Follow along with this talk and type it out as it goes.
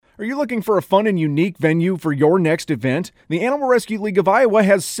Are you looking for a fun and unique venue for your next event? The Animal Rescue League of Iowa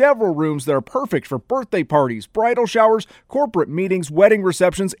has several rooms that are perfect for birthday parties, bridal showers, corporate meetings, wedding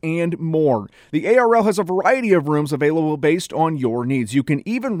receptions, and more. The ARL has a variety of rooms available based on your needs. You can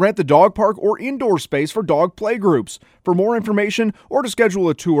even rent the dog park or indoor space for dog play groups. For more information or to schedule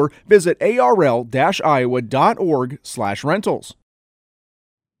a tour, visit arl-iowa.org/rentals.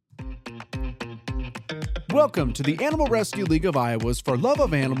 Welcome to the Animal Rescue League of Iowa's For Love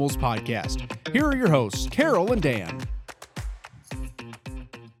of Animals podcast. Here are your hosts, Carol and Dan.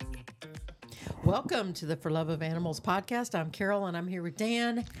 Welcome to the For Love of Animals podcast. I'm Carol and I'm here with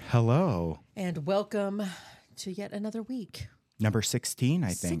Dan. Hello. And welcome to yet another week. Number 16,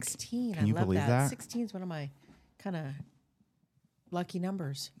 I think. 16. Can you believe that? 16 is one of my kind of lucky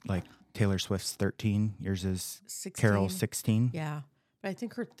numbers. Like Taylor Swift's 13, yours is 16. Carol's 16. Yeah. But I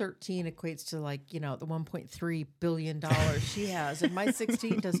think her 13 equates to the $1.3 billion she has. And my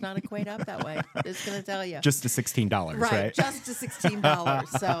 16 does not equate up that way. Just going to tell you. Just to $16, right? Just to $16.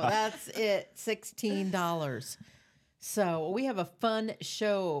 So that's it, $16. So we have a fun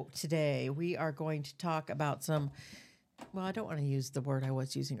show today. We are going to talk about I don't want to use the word I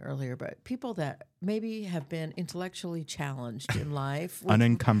was using earlier, but people that maybe have been intellectually challenged in life.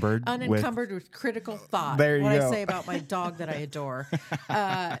 Unencumbered with critical thought. There you what go. I say about my dog that I adore.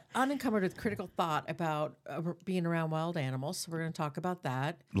 Unencumbered with critical thought about being around wild animals. So we're going to talk about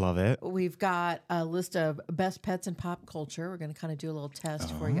that. Love it. We've got a list of best pets in pop culture. We're going to kind of do a little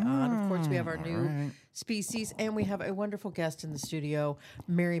test for you on. Of course, we have our new species, and we have a wonderful guest in the studio.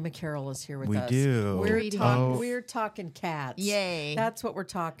 Mary McCarroll is here with us. We do. We're talking cats. Yay. That's what we're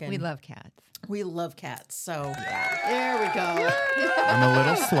talking. We love cats. We love cats. So there we go. I'm a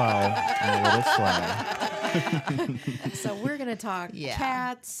little slow. So we're going to talk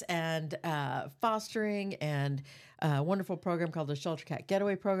cats and fostering and a wonderful program called the Shelter Cat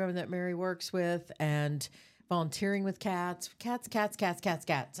Getaway Program that Mary works with, and volunteering with cats. Cats. That's what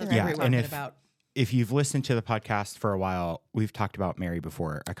we're talking about. If you've listened to the podcast for a while, we've talked about Mary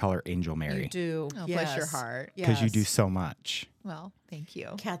before. I call her Angel Mary. You do. Oh, yes. bless your heart. Because you do so much. Well, thank you.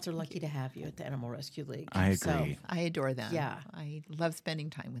 Cats are lucky to have you at the Animal Rescue League. I agree. So, I adore them. Yeah. I love spending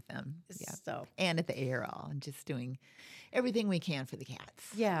time with them. Yeah. So. And at the ARL and just doing everything we can for the cats.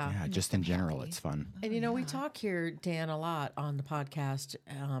 Yeah. Yeah, just in general, it's fun. And we talk here, Dan, a lot on the podcast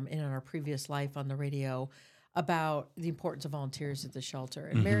and in our previous life on the radio about the importance of volunteers at the shelter.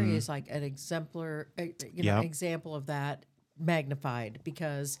 And Mary is like an exemplar, example of that magnified,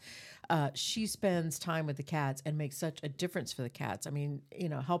 because she spends time with the cats and makes such a difference for the cats. I mean,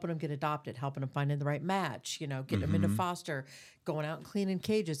 helping them get adopted, helping them find the right match, getting them into foster, going out and cleaning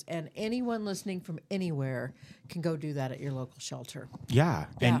cages. And anyone listening from anywhere can go do that at your local shelter. Yeah.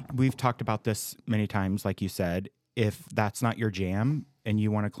 And we've talked about this many times, like you said. If that's not your jam and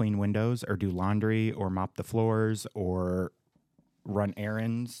you want to clean windows or do laundry or mop the floors or run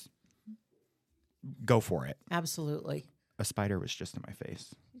errands, go for it. Absolutely. A spider was just in my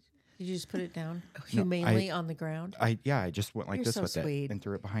face. Did you just put it down humanely on the ground? I just went like You're this so with sweet. it and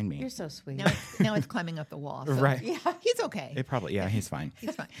threw it behind me. You're so sweet. Now it's climbing up the wall. So Right. Yeah. He's okay. It probably, he's fine.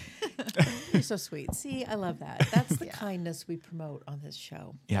 He's fine. You're so sweet. See, I love that. That's the kindness we promote on this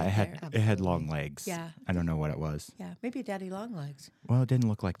show. Yeah, right it had long legs. Yeah. I don't know what it was. Yeah, maybe daddy long legs. Well, it didn't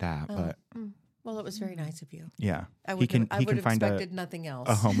look like that, but Well, it was very nice of you. yeah. I he would can have find expected nothing else.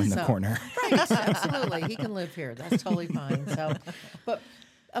 a home in the corner. Right, absolutely. He can live here. That's totally fine. So, but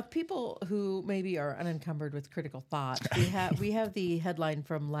of people who maybe are unencumbered with critical thought, we have the headline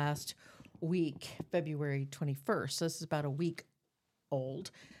from last week, February 21st. So this is about a week old.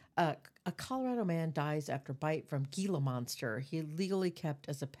 A Colorado man dies after bite from Gila monster he legally kept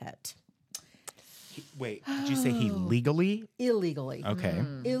as a pet. Wait, did you say he legally? Illegally. Okay.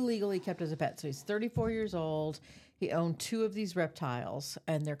 Illegally kept as a pet. So he's 34 years old. He owned two of these reptiles,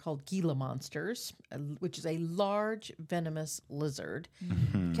 and they're called Gila monsters, which is a large venomous lizard.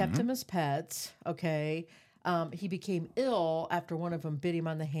 Kept them as pets, okay? He became ill after one of them bit him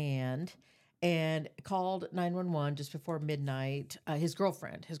on the hand and called 911 just before midnight. His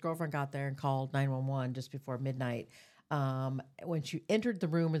girlfriend got there and called 911 just before midnight. When she entered the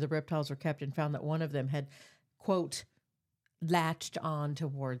room where the reptiles were kept and found that one of them had, quote, latched on to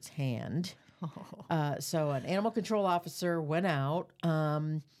Ward's hand. So an animal control officer went out.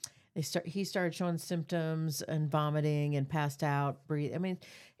 He started showing symptoms and vomiting and passed out. I mean,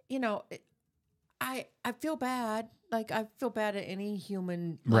 I feel bad. Like, I feel bad at any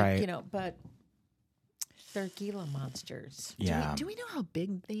human, right? But they're Gila monsters. Yeah. Do we know how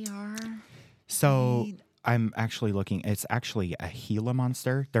big they are? So I'm actually looking. It's actually a Gila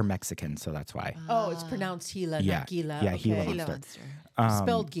monster. They're Mexican, so that's why. Oh, it's pronounced Gila, Yeah. not Gila. Yeah, Gila okay. Gila monster. monster.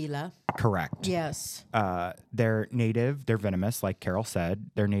 Spelled Gila. Correct. Yes. They're native. They're venomous, like Carol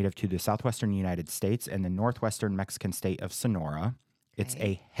said. They're native to the southwestern United States and the northwestern Mexican state of Sonora. It's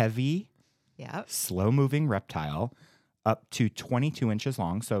Okay. a heavy, Yep. slow-moving reptile, up to 22 inches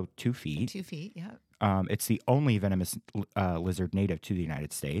long, so 2 feet. 2 feet. Yep. It's the only venomous lizard native to the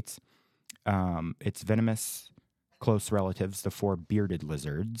United States. Its venomous close relatives, the 4 bearded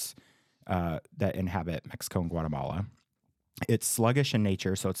lizards that inhabit Mexico and Guatemala. It's sluggish in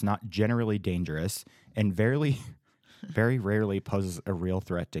nature, so it's not generally dangerous and very rarely poses a real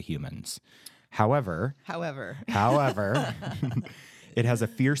threat to humans. However, it has a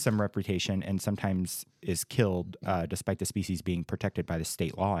fearsome reputation and sometimes is killed despite the species being protected by the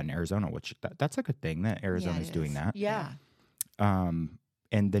state law in Arizona, which that's a good thing that Arizona Yeah, is it doing is. that. Yeah.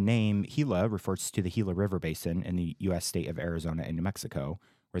 And the name Gila refers to the Gila River Basin in the U.S. state of Arizona and New Mexico,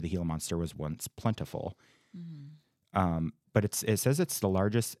 where the Gila monster was once plentiful. But it says it's the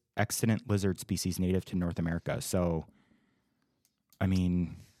largest extant lizard species native to North America. So, I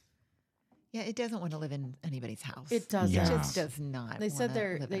mean, Yeah, it doesn't want to live in anybody's house. It doesn't. Yeah. It just does not. They said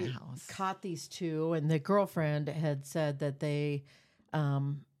wanna live in they a house. caught these 2, and the girlfriend had said that they,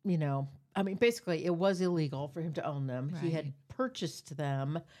 basically it was illegal for him to own them. He had Right. purchased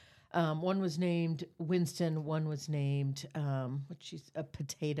them. One was named Winston. One was named a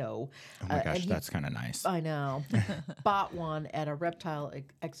potato. oh my and gosh, he- that's kind of nice. I know. Bought one at a reptile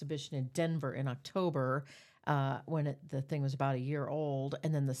exhibition in Denver in October when the thing was about a year old.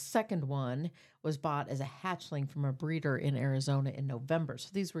 And then the second one was bought as a hatchling from a breeder in Arizona in November. So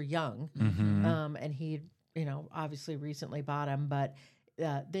these were young. And he, obviously recently bought them, but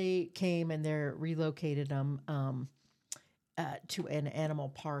they came and they're relocated them to an animal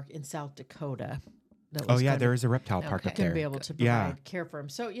park in South Dakota. That Oh was yeah, gonna- there is a reptile park up Okay. there. going to be able to Yeah. provide care for him.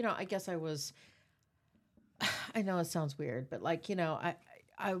 So, I guess I was, I know it sounds weird, but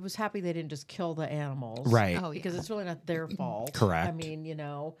I was happy they didn't just kill the animals. Right. Oh, yeah. Because it's really not their fault. Correct. I mean,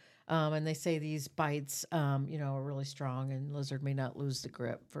 and they say these bites, are really strong and lizard may not lose the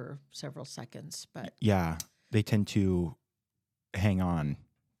grip for several seconds, but Yeah, they tend to hang on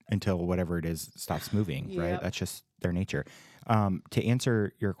until whatever it is stops moving, right? Yep. That's just their nature. To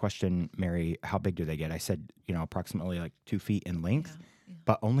answer your question, Mary, how big do they get? I said, approximately like 2 feet in length,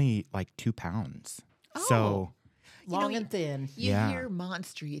 but only like 2 pounds. So, Oh. long know, and thin. You Yeah. hear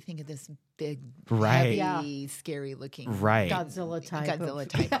monster, you think of this big, Right. heavy, scary looking right. Godzilla type. Godzilla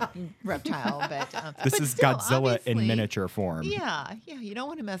type reptile. But This but is still, Godzilla in obviously, miniature form. Yeah, you don't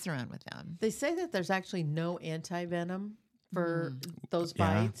want to mess around with them. They say that there's actually no anti venom for those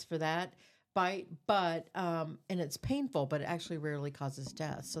Yeah. bites for that bite, but and it's painful, but it actually rarely causes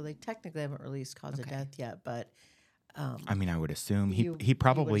death. So they technically haven't released cause of Okay. death yet, but I mean, I would assume you he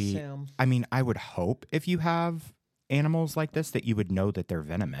probably. would assume. I mean, I would hope if you have animals like this that you would know that they're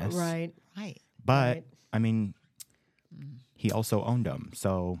venomous. Right. Right. But Right. I mean, he also owned them,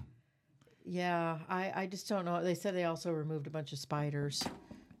 so Yeah, I just don't know. They said they also removed a bunch of spiders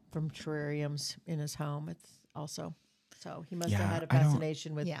from terrariums in his home. It's also so he must Yeah, have had a I don't-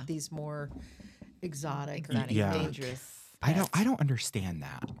 fascination with Yeah. these more exotic, or Exotic, Yeah. dangerous. I pets. don't understand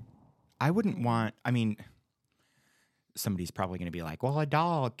that. I wouldn't want. I mean, somebody's probably going to be like, "Well, a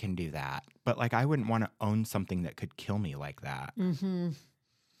dog can do that," but like, I wouldn't want to own something that could kill me like that. Mm-hmm.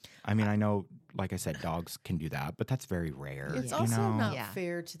 I mean, I know, like I said, dogs can do that, but that's very rare. It's you also know? not Yeah.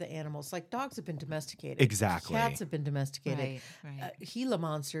 fair to the animals. Like dogs have been domesticated. Exactly. Cats have been domesticated. Right. Gila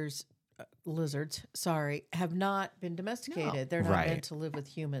monsters, lizards, have not been domesticated. They're not Right. meant to live with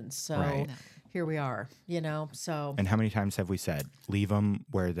humans. So Right. No. here we are, So And how many times have we said, leave them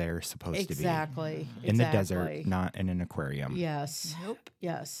where they're supposed exactly. to be? In the desert, exactly. not in an aquarium. Yes. Nope.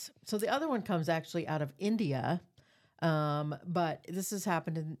 Yes. So the other one comes actually out of India. But this has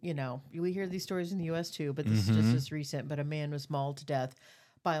happened in, we hear these stories in the US too, but this is just as recent. But a man was mauled to death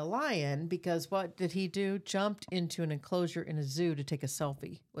by a lion because what did he do? Jumped into an enclosure in a zoo to take a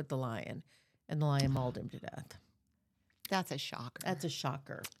selfie with the lion, and the lion mauled him to death. That's a shocker. That's a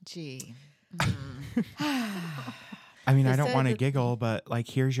shocker. Gee. I mean, They I don't said want to that- giggle, but like,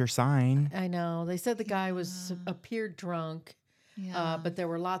 here's your sign. I know. They said the guy appeared drunk. Yeah. But there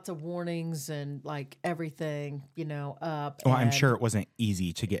were lots of warnings and like everything, up. Well, I'm and- sure it wasn't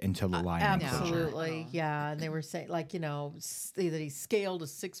easy to get into the lion enclosure. Absolutely, yeah. And they were saying, like, that he scaled a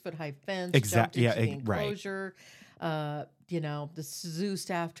 6-foot high fence, Exact- jumped into yeah, the right. enclosure. The zoo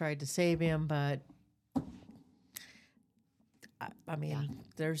staff tried to save him, but I mean,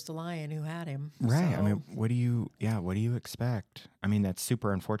 there's the lion who had him. Right. I So, mean, what do you expect? I mean, that's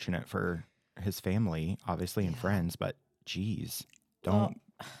super unfortunate for his family, obviously, and Yeah. friends, but geez, Well-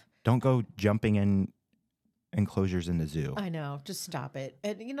 don't go jumping in enclosures in the zoo. I know. Just stop it.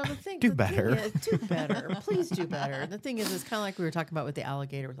 And the thing. Do the better. Thing is, do better. Please do better. The thing is, it's kind of like we were talking about with the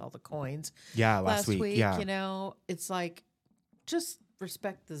alligator with all the coins Yeah, last week. Yeah, it's like just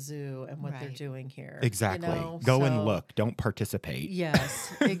respect the zoo and what they're Right. doing here. exactly. Go Go and look. Don't participate.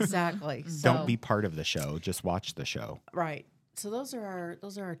 Yes, exactly. So, Don't be part of the show. Just watch the show. right. So those are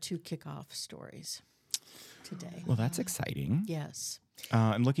our two kickoff stories today. Well, that's exciting. Yes.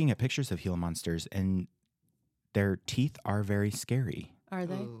 I'm looking at pictures of Gila monsters, and their teeth are very scary. Are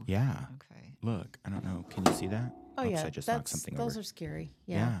they? Ooh, Yeah. okay. Look, I don't know. Can you see that? Oh Oops, yeah. I just knocked something those over. are scary.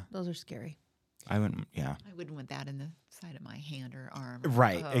 Yeah, Yeah. those are scary. I wouldn't. Yeah. I wouldn't want that in the side of my hand or arm.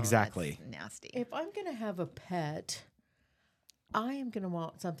 Right, Oh, exactly. That's nasty. If I'm gonna have a pet, I am gonna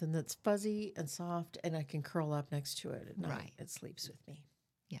want something that's fuzzy and soft, and I can curl up next to it at night. Right. It sleeps with me.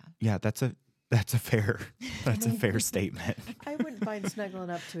 Yeah, that's a fair fair statement. I wouldn't mind snuggling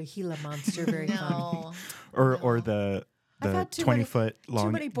up to a Gila monster very fun. No. Or No. the I've had too many- 20-foot Too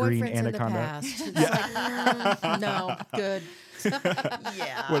long many green boyfriends in the anaconda. past. It's like, no, good.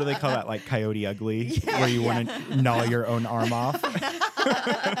 Yeah. What do they call that? Like Coyote Ugly, where you want to gnaw your own arm off.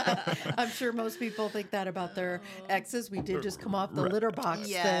 I'm sure most people think that about their exes. We did just come off the litter box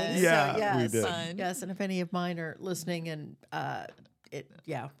Yes. thing. Yeah, so, yes. we did. Fun. Yes, and if any of mine are listening and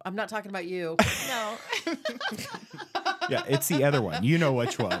I'm not talking about you. No. Yeah, it's the other one. You know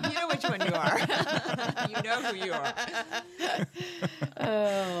which one. You know which one you are. You know who you are.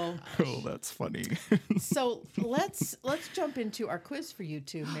 Oh. Oh, that's funny. So let's jump into our quiz for you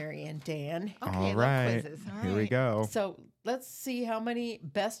two, Mary and Dan. Okay, All love right. quizzes. All Here we right. go. So let's see how many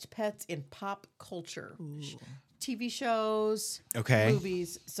best pets in pop culture. TV shows, Okay.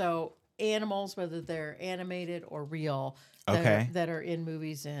 movies. So animals, whether they're animated or real, Okay. that are in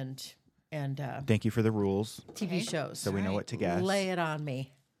movies and Thank you for the rules, TV Okay. shows. so we know Alright. what to guess. Lay it on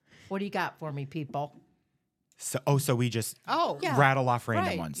me. What do you got for me, people? So we just Oh. Yeah. rattle off random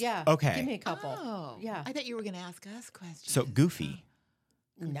right. ones. Yeah. Okay. Give me a couple. Oh. Yeah. I thought you were going to ask us questions. So Goofy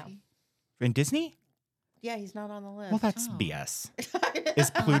No. in Disney? Yeah, he's not on the list. Well, that's Oh. BS.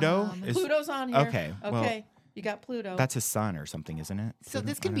 Is Pluto? Is Pluto's on here. Okay, well, Okay. You got Pluto. that's his son or something, isn't it? So Pluto?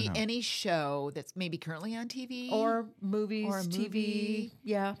 this I can don't be know. any show that's maybe currently on TV or movies, Or a TV. movie.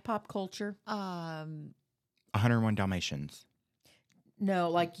 Yeah, pop culture. 101 Dalmatians. No,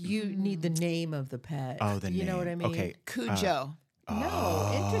 like you need the name of the pet. Oh, the you name. know what I mean? Okay. Cujo.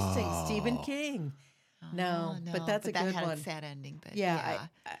 No, interesting. Stephen King. No, Oh, but that's a that good had one. a sad ending. But Yeah,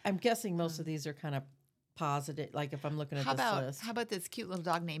 I'm guessing most of these are kind of positive. Like if I'm looking at how this about list, how about this cute little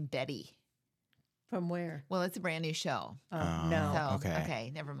dog named Betty? from where? Well, it's a brand new show. No, So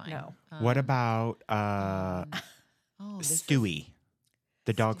okay. never mind. No. What about Oh, this is- Stewie,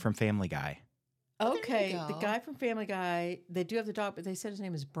 the dog from Family Guy? there you okay. The go. guy from Family Guy. They do have the dog, but they said his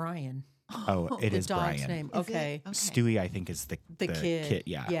name is Brian. Oh, it the is dog's Brian. name. Is it? Okay. Stewie, I think, is the kid.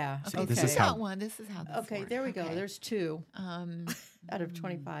 Yeah. Yeah. So Okay, this so is we how got one. This is how this Okay. works. There we go. Okay. There's 2 Um, out of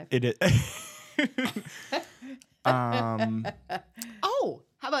 25. it is. oh,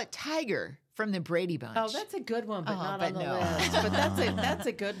 how about Tiger from the Brady Bunch? Oh, that's a good one, but Oh, not but on the no. list. But that's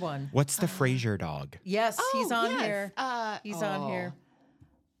a good one. What's the Frasier dog? Yes, he's on yes. here. He's on here.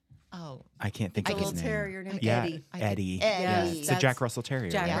 Oh, I can't think The of little his name. terrier named Yeah, Eddie. Eddie. Eddie. Yeah, Yes, it's a that's Jack Russell Terrier.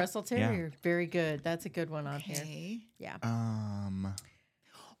 Jack right? Russell Terrier. Very good. That's a good one on here. okay. Yeah. Or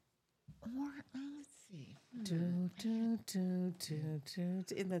let's see. Do, do, do, do, do.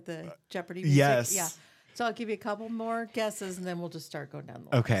 Isn't that the Jeopardy music? Yes. Yeah. So I'll give you a couple more guesses, and then we'll just start going down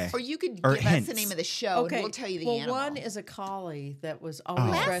the list. Okay. Or you could Or give us hints. the name of the show, Okay. and we'll tell you the well, animal. one is a collie that was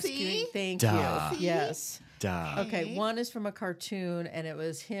always Lassie. rescuing. Thank Duh. you. Yes. Duh. Okay, Okay. one is from a cartoon, and it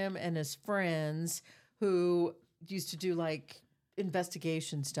was him and his friends who used to do like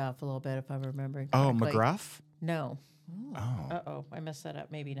investigation stuff a little bit, if I'm remembering Oh, correctly. McGruff? No. Oh. Uh-oh, I messed that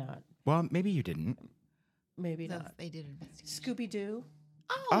up. Maybe not. Well, maybe you didn't. Maybe So not. they did investigation. Scooby-Doo?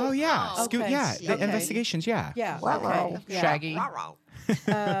 Oh, yeah. Oh, Okay. Yeah, the Okay. investigations, yeah. Yeah. Okay. Yeah. Shaggy.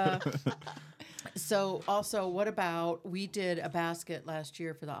 So also, what about, we did a basket last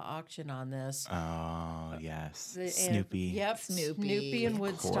year for the auction on this. Oh, yes. The- and- Snoopy. Yep. Snoopy, and of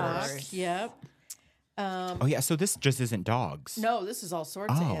Woodstock. course. Yep. Oh, yeah. So this just isn't dogs. No, this is all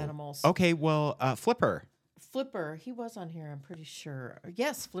sorts of Oh. animals. Okay, well, Flipper. Flipper, he was on here, I'm pretty sure.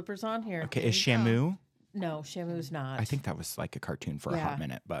 Yes, Flipper's on here. Okay, is Shamu? No, Shamu's not. I think that was like a cartoon for a Yeah. hot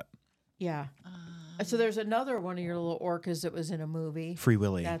minute, but Yeah. So there's another one of your little orcas that was in a movie. Free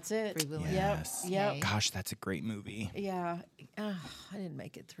Willy. That's it. Free Willy. Yes. Yep. Okay. Gosh, that's a great movie. Yeah. I didn't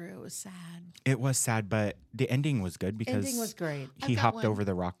make it through. It was sad. It was sad, but the ending was good because Ending was great. he I've got hopped one. over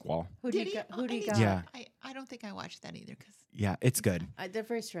the rock wall. Who Did do you he? got? Who do I you need got? to- Yeah. I don't think I watched that either. Cause Yeah, it's good. They're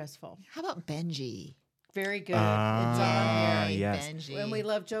very stressful. how about Benji? Very good. It's on here. yes. Benji. And we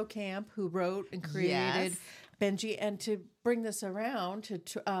love Joe Camp, who wrote and created Yes. Benji. And to bring this around,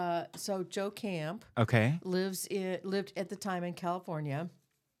 so Joe Camp Okay. lived at the time in California.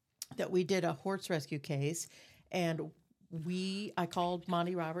 That we did a horse rescue case, and I called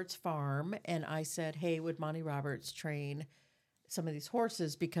Monty Roberts' farm, and I said, "Hey, would Monty Roberts train some of these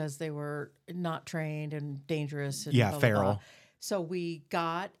horses because they were not trained and dangerous?" And Yeah, blah, blah, blah. feral.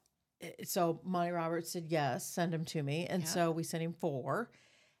 So Monty Roberts said yes, send him to me, and Yeah. so we sent him 4,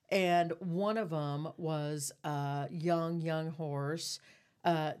 and one of them was a young horse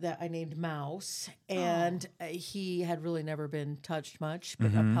that I named Mouse, and he had really never been touched much,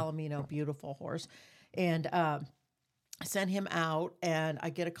 but a Palomino, beautiful horse, and sent him out, and I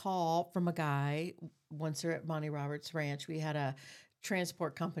get a call from a guy once they're at Monty Roberts Ranch. We had a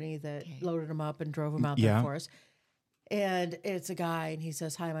transport company that loaded him up and drove him out there Yeah. for us. And it's a guy, and he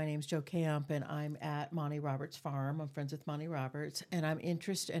says, "Hi, my name's Joe Camp, and I'm at Monty Roberts' farm. I'm friends with Monty Roberts, and I'm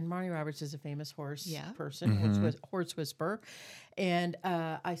interested." And Monty Roberts is a famous horse person, horse whisperer. And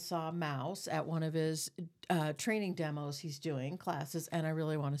I saw Mouse at one of his training demos he's doing classes, and I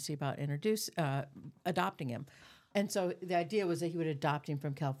really want to see about adopting him. And so the idea was that he would adopt him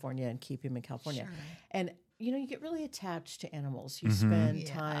from California and keep him in California. Sure. And you get really attached to animals. You spend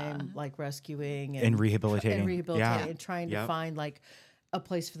Yeah. time like rescuing And rehabilitating. and Yeah. trying to Yep. find like a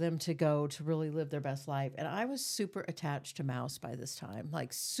place for them to go to really live their best life. And I was super attached to Mouse by this time,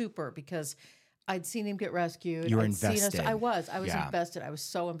 like super, because I'd seen him get rescued. You were I'd seen invested. I was Yeah. invested. I was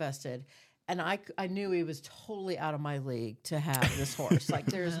so invested. And I knew he was totally out of my league to have this horse. Like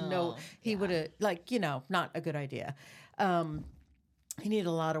there's he would have not a good idea. He needed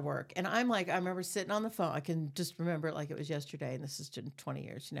a lot of work. And I remember sitting on the phone. I can just remember it like it was yesterday. And this has been 20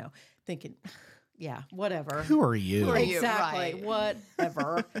 years, thinking, yeah, whatever. Who are you? Who are you? Exactly. Right.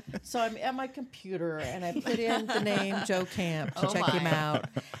 Whatever. So I'm at my computer and I put in the name Joe Camp to Oh check him my. out.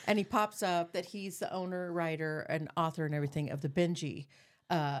 And he pops up that he's the owner, writer, and author and everything of the Benji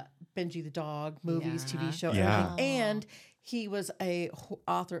the dog, movies, Yeah. TV show, Yeah. everything. And he was a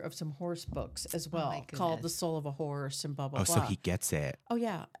author of some horse books as well, my called The goodness. Soul of a Horse and blah, blah, Oh, blah. so he gets it. Oh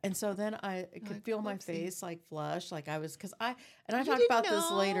yeah, and so then I could feel my whoopsie. face like flush, like I was I talked didn't about this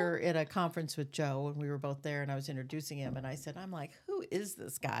know? later at a conference with Joe, and we were both there, and I was introducing him, and I said, I'm like, who is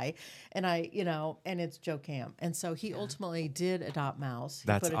this guy? And and it's Joe Camp, and so he ultimately did adopt Mouse. He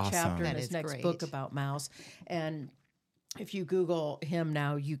That's put a awesome. chapter in That his is next great. book about Mouse, and if you Google him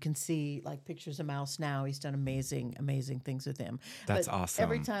now, you can see like pictures of Mouse now. He's done amazing things with him. That's But awesome.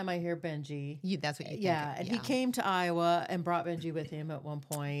 Every time I hear Benji, That's what you think. yeah, and he came to Iowa and brought Benji with him at one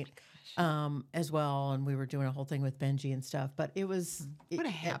point as well, and we were doing a whole thing with Benji and stuff. But it was What a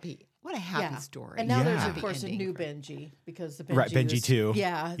happy story. And now there's Yeah. of course a Ending new for- Benji because the Benji Right, Benji was, too.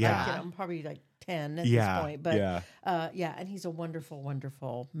 Yeah, Yeah. I'm probably like 10 at Yeah, this point, but yeah. and he's a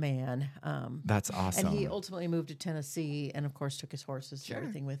wonderful man. That's awesome. And he ultimately moved to Tennessee, and of course took his horses and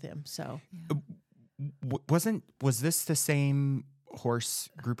everything with him. So was this the same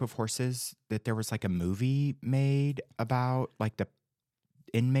group of horses that there was like a movie made about, like the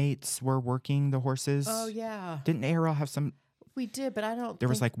inmates were working the horses? oh yeah, Didn't ARL have some? we did, but I don't. There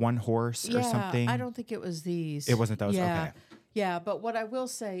was think- like one horse or something. I don't think it was these. It wasn't those? Yeah. Okay. Yeah, but what I will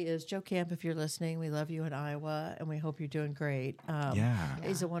say is, Joe Camp, if you're listening, we love you in Iowa, and we hope you're doing great. Yeah.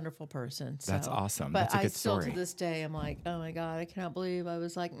 He's a wonderful person. That's so- awesome. But That's a I good still, story. to this day, I'm like, oh my God, I cannot believe I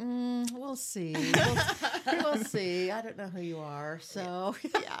was like, we'll see. We'll see. I don't know who you are. So,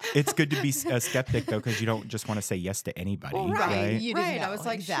 It's good to be a skeptic though, because you don't just want to say yes to anybody, Well, right? You didn't right. I know. was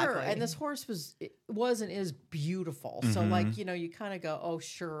like, sure. Exactly. And this horse was and is beautiful. So, Mm-hmm. like, you kind of go, oh,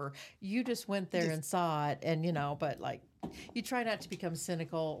 sure. You just went there and saw it. And, but like, you try not to become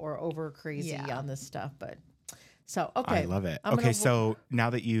cynical or over crazy Yeah. on this stuff. But so, okay. I love it. I'm Okay, gonna- so now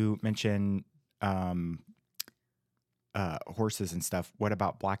that you mention horses and stuff, what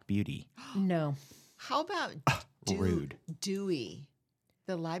about Black Beauty? No. How about Rude. Dewey,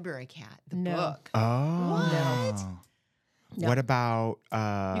 the library cat, the No. book? Oh. No. What about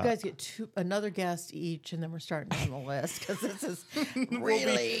You guys get another guest each, and then we're starting on the list because this is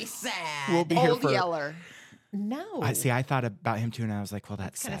really sad. We'll be here Old for Yeller. No. I thought about him too, and I was like, well,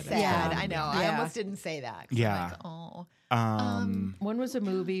 that's Kind of sad. sad. That's I know. sad. I Yeah. almost didn't say that. 'Cause Yeah. I'm like, oh. One was a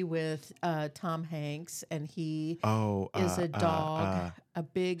movie with Tom Hanks, and he Oh, is a dog, a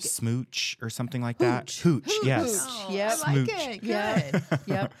big Smooch or something like that. Hooch. Hooch, yes. Oh, Yep. I like Smooch. it. Good. Yep.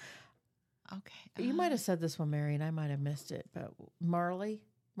 Yep. Okay. You might have said this one, Mary, and I might have missed it, but Marley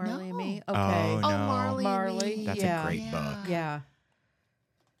and Me. Oh, Okay. no. Marley. Marley. Me. That's Yeah. a great book. Yeah.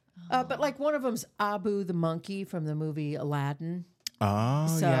 But like one of them's Abu the monkey from the movie Aladdin. Oh,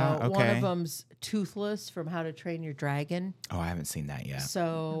 So yeah. Okay. one of them's Toothless from How to Train Your Dragon. Oh, I haven't seen that yet.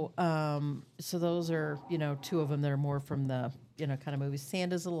 So, so those are two of them that are more from the kind of movies.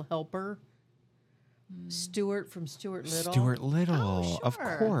 Santa's Little Helper, Stuart from Stuart Little. Stuart Little, of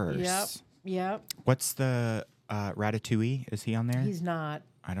sure. course. Yep. What's the Ratatouille? Is he on there? He's not.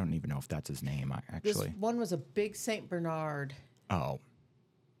 I don't even know if that's his name, This actually. one was a big Saint Bernard. Oh.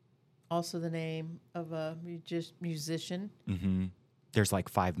 Also the name of a musician. Mm-hmm. There's like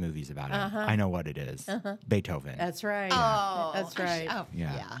 5 movies about him. I know what it is. Beethoven. That's right. Oh, That's right. Oh,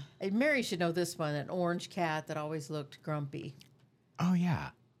 Yeah. yeah. And Mary should know this one. An orange cat that always looked grumpy. Oh, yeah.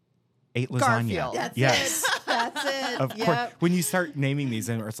 8 lasagna. Garfield. That's yes. it. That's it. Of Yep. course. When you start naming these,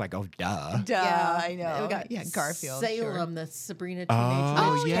 and it's like, oh, duh. Duh, Yeah, I know. We got yeah, Garfield. Salem, the Sabrina teenage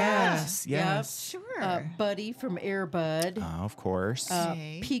Oh, witch. yes. Yeah. Yes. Sure. Buddy from Air Bud. Oh, of course.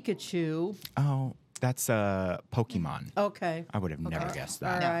 Okay. Pikachu. Oh, that's Pokemon. Okay. I would have never guessed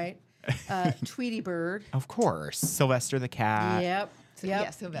All that. right. Tweety Bird. Of course. Sylvester the cat. Yep. Yeah,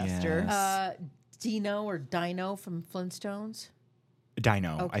 Yep. Sylvester. Yes. Dino or Dino from Flintstones.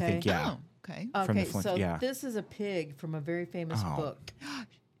 Dino, I Okay. think, yeah. Oh, okay. From the Okay, Flint- so yeah. this is a pig from a very famous Oh. book.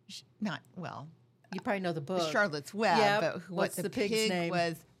 Not, well, You probably know the book. Charlotte's Web, Yep. but what What's the, the pig's pig name?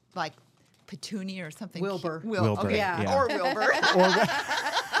 was like Petunia or something. Wilbur. Wilbur, Okay. yeah. Or Wilbur.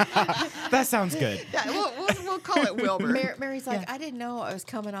 That sounds good. Yeah, we'll call it Wilbur. Mary's like, I didn't know I was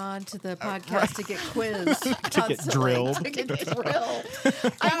coming on to the podcast to get quizzed. To get constantly, drilled. To get drilled.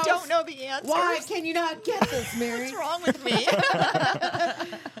 I don't know the answer. Why can you not get this, Mary? What's wrong with me?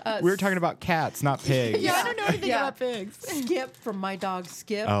 We were talking about cats, not pigs. yeah, I don't know anything Yeah. about pigs. Skip from My Dog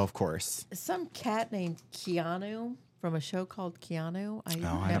Skip. Oh, of course. Some cat named Keanu from a show called Keanu. I I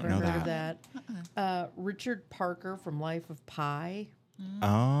don't never know heard of that. Richard Parker from Life of Pi.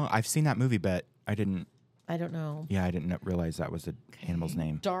 Oh, I've seen that movie, but I didn't. I don't know. Yeah, I didn't realize that was the animal's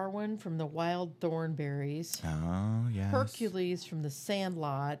name. Darwin from The Wild Thornberries. Oh, yes. Hercules from The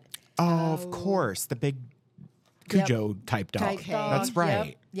Sandlot. Oh, of course. The big Cujo type dog. Type dog. That's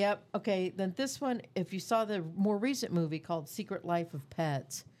right. Yep. Okay. Then this one, if you saw the more recent movie called Secret Life of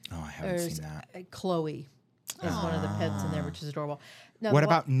Pets, Oh, I haven't there's seen that. Chloe is one of the pets in there, which is adorable. Now, What the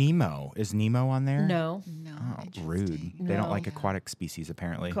about Nemo? Is Nemo on there? No. No. Oh, rude. They don't No. like aquatic species,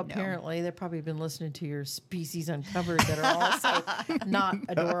 apparently. Apparently, they've probably been listening to your Species Uncovered that are also not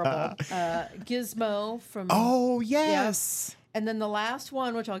adorable. Gizmo from. Oh, yes. And then the last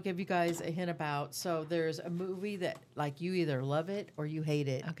one, which I'll give you guys a hint about. So there's a movie that, like, you either love it or you hate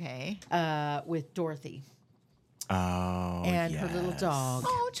it. Okay. With Dorothy Oh, and her little yes. dog.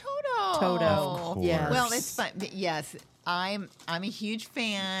 Oh, Toto. Toto. Of course. Yes. Well, it's fun. Yes, I'm a huge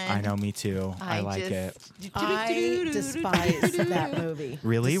fan. I know, me too. I like it. I despise that movie.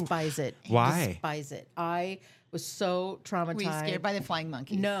 Really? Despise it. Why? Despise it. I was so traumatized. Were you scared by the flying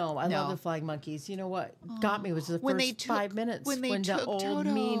monkeys? No, I love the flying monkeys. You know what got me was the When first they took- 5 minutes when they the took old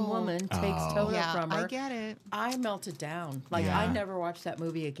Toto. mean woman takes Oh. Toto Yeah, from her. I get it. I melted down. Like Yeah. I never watched that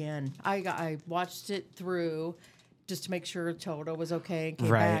movie again. I watched it through just to make sure Toto was okay and came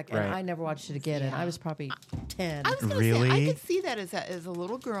Right, back, and right. I never watched it again. And I was probably 10. I was gonna say, Really? I could see that as a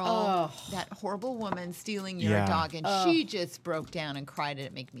little girl, Oh. that horrible woman stealing your Yeah. dog, and she just broke down and cried, and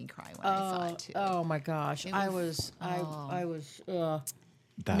it made me cry when I saw it too. Oh my gosh, It I was- was.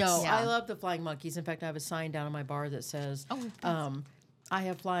 That's, No, Yeah. I love the flying monkeys. In fact, I have a sign down on my bar that says, I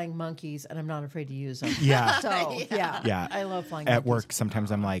have flying monkeys and I'm not afraid to use them. Yeah. So, yeah. Yeah. I love flying At monkeys. work,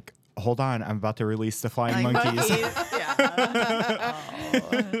 sometimes I'm like, hold on, I'm about to release the flying monkeys.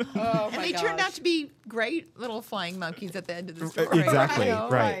 Oh, And my they turned gosh. out to be great little flying monkeys at the end of the story. Exactly. I know,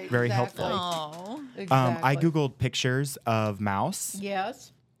 right. Very exactly. helpful. Oh, I Exactly. Googled pictures of mouse.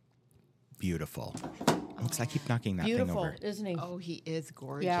 Yes. Beautiful. Oops, I keep knocking that thing Beautiful, over. isn't he? oh, he is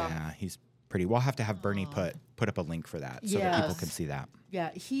gorgeous. Yeah. Yeah, he's pretty. We'll have to have Bernie put up a link for that so that people Yes. can see that.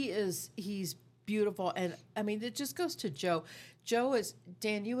 Yeah, he's beautiful. And I mean, it just goes to Joe. Joe is,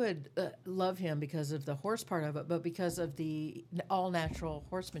 Dan, you would love him because of the horse part of it, but because of the all natural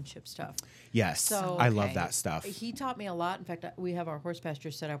horsemanship stuff. Yes, So- I love Okay. that stuff. He taught me a lot. In fact, we have our horse pasture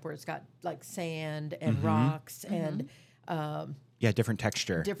set up where it's got like sand and rocks, and different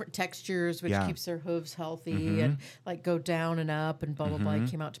texture. different textures, which Yeah. keeps their hooves healthy and like go down and up and blah, blah, blah. He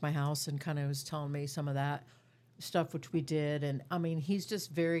came out to my house and kind of was telling me some of that stuff, which we did. And I mean, he's just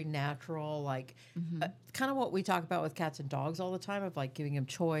very natural, like kind of what we talk about with cats and dogs all the time of like giving him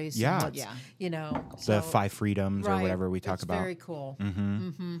choice. Yeah. And what's, Yeah. you know, The 5 freedoms or right. whatever we talk It's about. very cool.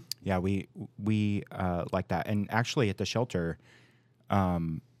 Yeah, we like that. And actually at the shelter,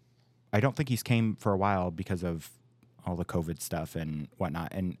 I don't think he's came for a while because of all the COVID stuff and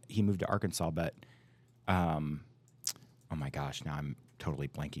whatnot. And he moved to Arkansas, but oh my gosh, now I'm totally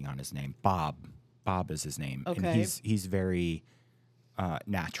blanking on his name. Bob is his name. Okay. And he's very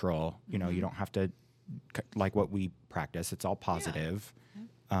natural. You know, you don't have to like what we practice. It's all positive.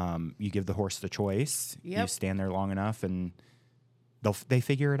 You give the horse the choice. You Yep. stand there long enough and they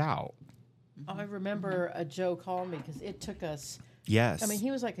figure it out. I remember Joe calling me because it took us, Yes. I mean,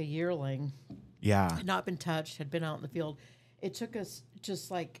 he was like a yearling, yeah. had not been touched, had been out in the field. It took us just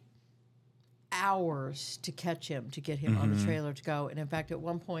like hours to catch him, to get him on the trailer to go. And in fact, at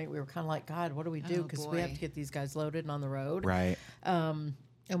one point we were kind of like, God, what do we do? Oh, Because we have boy. to get these guys loaded and on the road. Right. And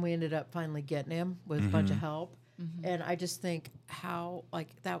we ended up finally getting him with a bunch of help. And I just think how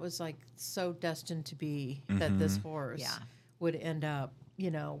like that was like so destined to be that this horse Yeah. would end up, you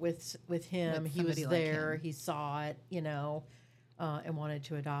know, with him. With He was somebody like there, him. he saw it, you know, and wanted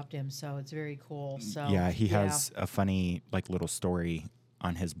to adopt him. So it's very cool. So Yeah, he has a funny like little story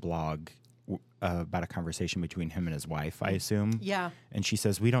on his blog about a conversation between him and his wife, I assume. Yeah. And she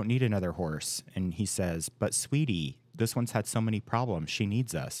says, "We don't need another horse." And he says, "But sweetie, this one's had so many problems. She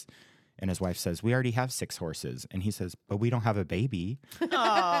needs us." And his wife says, "We already have 6 horses." And he says, "But we don't have a baby."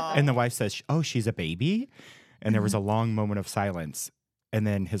 And the wife says, "Oh, she's a baby?" And there was a long moment of silence. And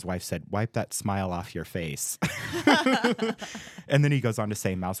then his wife said, "Wipe that smile off your face." And then he goes on to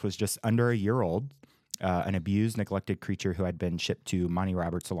say Mouse was just under a year old, an abused, neglected creature who had been shipped to Monty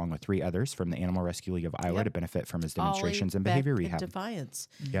Roberts along with 3 others from the Animal Rescue League of Iowa Yep. to benefit from his Ollie, demonstrations and Beck, behavior and rehab. Defiance.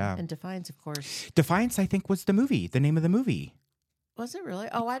 Yeah. And Defiance, of course. Defiance, I think, was the name of the movie. Was it really?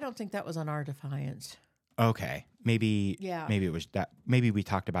 Oh, I don't think that was on our Defiance. Okay. Maybe Yeah. maybe it was that. Maybe we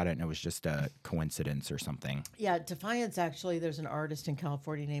talked about it and it was just a coincidence or something. Yeah, Defiance, actually, there's an artist in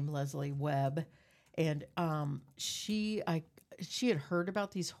California named Leslie Webb. And she had heard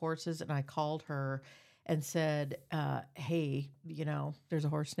about these horses, and I called her and said, hey, you know, there's a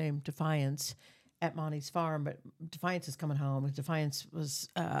horse named Defiance at Monty's farm, but Defiance is coming home. Defiance was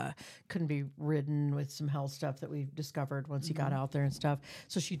couldn't be ridden with some health stuff that we discovered once he got out there and stuff.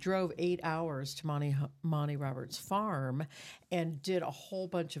 So she drove 8 hours to Monty Roberts' farm and did a whole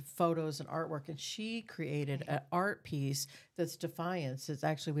bunch of photos and artwork. And she created an art piece that's Defiance. It's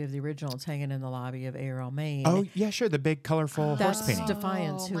actually, we have the original. It's hanging in the lobby of ARL Maine. Oh yeah, sure. The big colorful horse That's painting.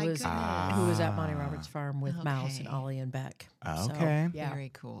 Defiance, Oh, who my was at Monty Roberts' farm with Mouse and Okay. Ollie and Beck. Okay. So, yeah.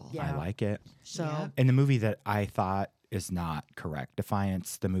 Very cool. Yeah. I like it. So Yeah. And the movie that I thought is not correct.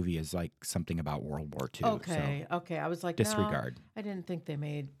 Defiance, the movie is like something about World War II. okay. I was like, Disregard. No, I didn't think they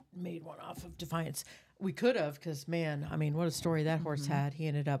made one off of Defiance. We could have, because man, I mean, what a story that horse had. He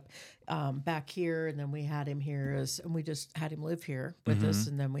ended up back here, and then we had him here, and we just had him live here with us,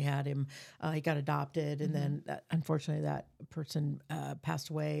 and then we had him. He got adopted, and then unfortunately that person passed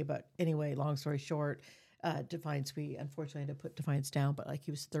away. But anyway, long story short. Defiance, we unfortunately had to put Defiance down, but like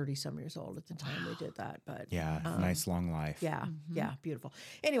he was 30-some years old at the time we did that. But Yeah, nice long life. yeah, yeah, beautiful.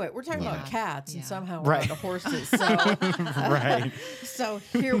 Anyway, we're talking about cats, and Yeah. somehow we're on to horses. So, Right. so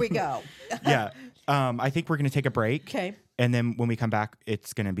here we go. Yeah. I think we're going to take a break. Okay. And then when we come back,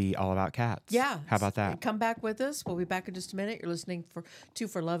 it's going to be all about cats. Yeah. How about that? Come back with us. We'll be back in just a minute. You're listening to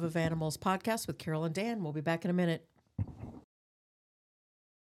For Love of Animals podcast with Carol and Dan. We'll be back in a minute.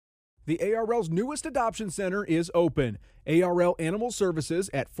 The ARL's newest adoption center is open. ARL Animal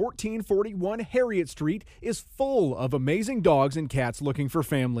Services at 1441 Harriet Street is full of amazing dogs and cats looking for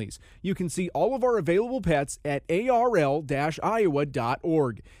families. You can see all of our available pets at arl-iowa.org.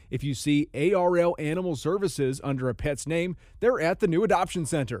 If you see ARL Animal Services under a pet's name, they're at the new adoption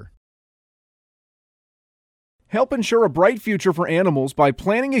center. Help ensure a bright future for animals by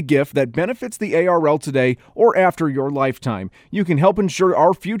planning a gift that benefits the ARL today or after your lifetime. You can help ensure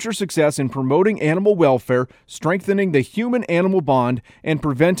our future success in promoting animal welfare, strengthening the human-animal bond, and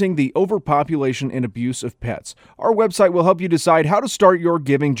preventing the overpopulation and abuse of pets. Our website will help you decide how to start your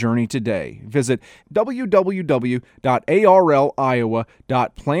giving journey today. Visit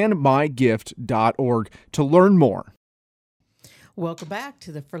www.arliowa.planmygift.org to learn more. Welcome back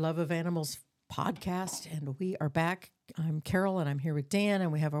to the For Love of Animals podcast, and we are back. I'm Carol, and I'm here with Dan,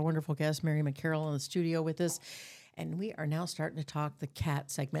 and we have our wonderful guest, Mary McCarroll, in the studio with us. And we are now starting to talk the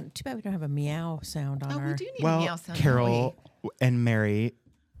cat segment. Too bad we don't have a meow sound on Oh, our... we do need a Well, meow sound. Carol and Mary,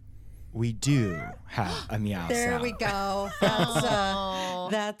 we do have a meow There sound. we go.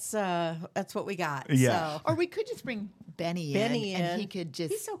 That's what we got. Yeah. So, Or we could just bring Benny in, and he could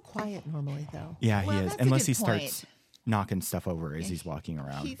just. He's so quiet normally, though. Yeah, Well, he is. that's a Unless good he point. starts knocking stuff over as he's walking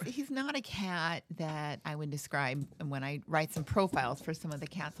around. He's not a cat that I would describe when I write some profiles for some of the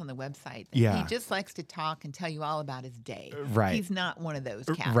cats on the website. Yeah. He just likes to talk and tell you all about his day. Right. He's not one of those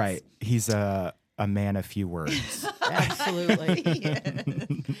cats. Right. He's a man of few words. Absolutely.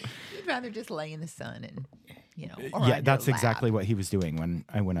 He'd rather just lay in the sun and, or Yeah, under that's a lap. exactly what he was doing when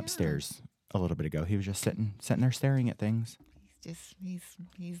I went upstairs a little bit ago. He was just sitting there staring at things.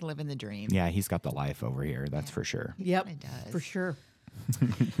 He's living the dream. Yeah, he's got the life over here. That's for sure. Yep, It does. for sure.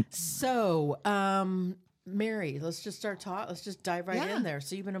 So, Mary, let's just start talking. Let's just dive right Yeah. in there.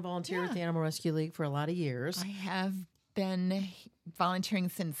 So you've been a volunteer with the Animal Rescue League for a lot of years. I have been volunteering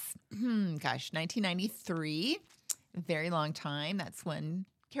since, 1993. A very long time. That's when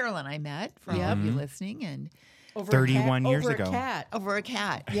Carol and I met, for all of you listening, and Over 31 years over ago. A cat. over a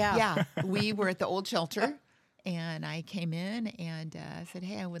cat. Yeah. Yeah. We were at the old shelter, and I came in and said,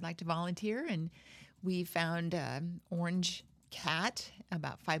 hey, I would like to volunteer. And we found an orange cat,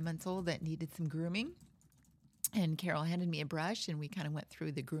 about 5 months old, that needed some grooming. And Carol handed me a brush, and we kind of went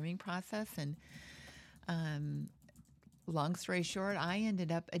through the grooming process. And long story short, I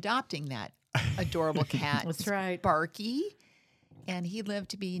ended up adopting that adorable cat. That's right. Sparky. And he lived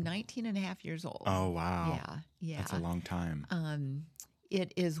to be 19 and a half years old. Oh, wow. Yeah. That's a long time.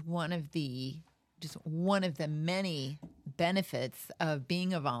 It is one of the many benefits of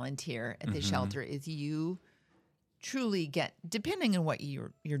being a volunteer at the shelter is you truly get, depending on what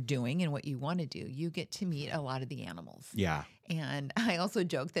you're doing and what you want to do, you get to meet a lot of the animals. Yeah. And I also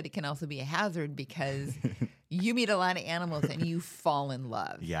joke that it can also be a hazard because you meet a lot of animals and you fall in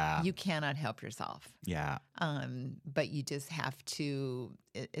love. Yeah. You cannot help yourself. Yeah. But you just have to,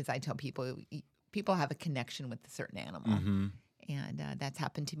 as I tell people, people have a connection with a certain animal. Mm-hmm. And that's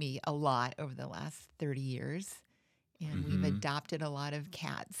happened to me a lot over the last 30 years. And we've adopted a lot of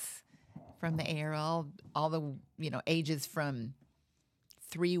cats from the ARL, all the, ages from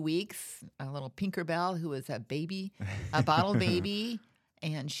 3 weeks, a little Pinkerbell who was a baby, a bottle baby,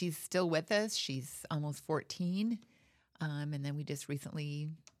 and she's still with us. She's almost 14. And then we just recently,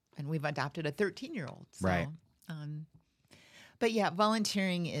 and we've adopted a 13-year-old. So, Right. But yeah,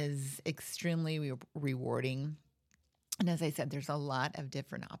 volunteering is extremely rewarding. And as I said, there's a lot of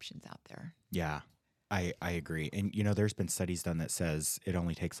different options out there. Yeah. I agree. And, there's been studies done that says it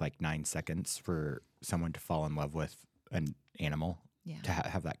only takes like 9 seconds for someone to fall in love with an animal to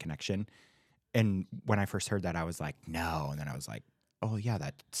have that connection. And when I first heard that, I was like, no. And then I was like, oh, yeah,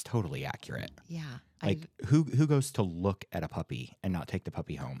 that's totally accurate. Yeah. Like, who goes to look at a puppy and not take the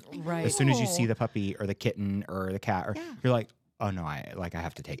puppy home? Right. As soon as you see the puppy or the kitten or the cat, you're like, oh, no, I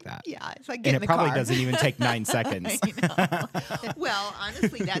have to take that. Yeah, it's like And getting it the probably car. doesn't even take 9 seconds. I know. Well,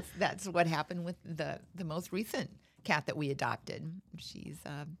 honestly, that's what happened with the most recent cat that we adopted. She's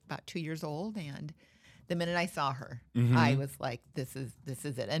about 2 years old, and the minute I saw her, I was like, "This is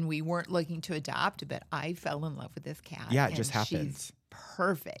it." And we weren't looking to adopt, but I fell in love with this cat. Yeah, it and just happens. She's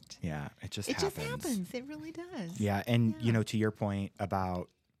perfect. Yeah, it just It happens. just happens. It really does. Yeah, and to your point about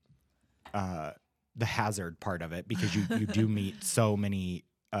the hazard part of it, because you do meet so many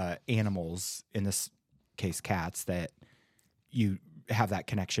animals, in this case cats, that you have that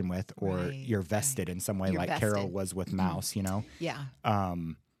connection with, or Right, you're vested in some way, You're like Carol vested. was with Mouse, Yeah.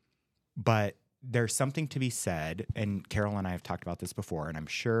 But there's something to be said, and Carol and I have talked about this before, and I'm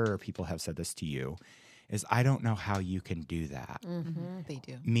sure people have said this to you, is I don't know how you can do that. They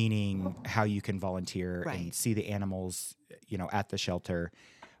do. Meaning how you can volunteer and Right. see the animals, at the shelter.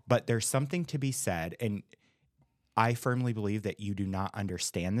 But there's something to be said, and I firmly believe that you do not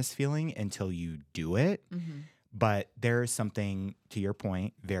understand this feeling until you do it. But there is something, to your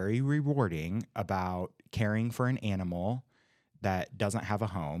point, very rewarding about caring for an animal that doesn't have a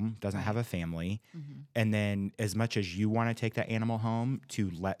home, doesn't have a family. And then as much as you want to take that animal home, to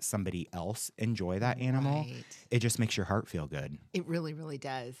let somebody else enjoy that animal, Right. it just makes your heart feel good. It really, really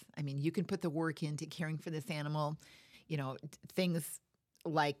does. I mean, you can put the work into caring for this animal, things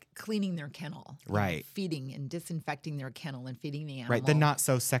like cleaning their kennel, Right. feeding and disinfecting their kennel and feeding the animal. Right. The not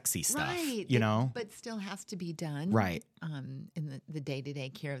so sexy stuff, right. But still has to be done. Right. In the day-to-day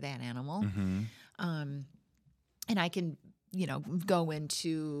care of that animal. Mhm. And I can, go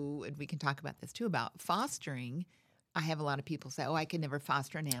into, and we can talk about this too, about fostering. I have a lot of people say, oh, I could never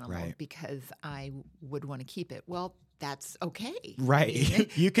foster an animal Right. because I would want to keep it. Well, that's okay. Right.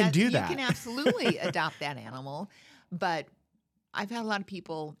 You can do that. You can absolutely adopt that animal. But I've had a lot of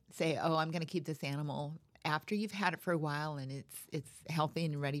people say, "Oh, I'm going to keep this animal." After you've had it for a while and it's healthy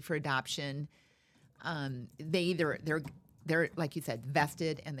and ready for adoption, they're like you said,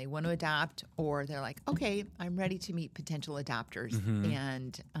 vested and they want to adopt, or they're like, okay, I'm ready to meet potential adopters,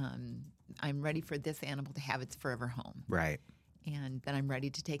 and I'm ready for this animal to have its forever home, Right. and then I'm ready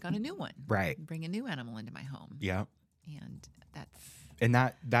to take on a new one, Right. bring a new animal into my home, Yeah. and that's And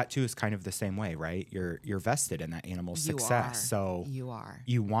that too is kind of the same way, right? You're vested in that animal's success. So you are,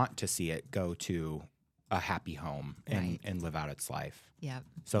 you want to see it go to a happy home Right. and live out its life. yep.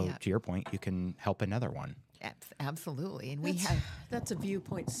 So yep. to your point, you can help another one. Absolutely, and we have. That's a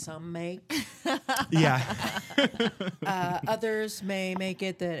viewpoint some make. Yeah. Others may make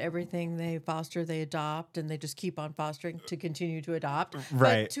it that everything they foster, they adopt, and they just keep on fostering to continue to adopt.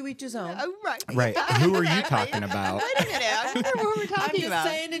 Right. But to each his own. Oh, right. Right. Who are you Exactly. talking about? Wait a minute. I don't remember what we're I'm talking just about.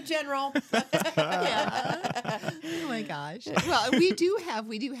 saying in general. Yeah. Oh my gosh. Well, we do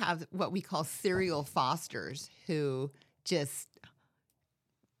have what we call serial fosters who just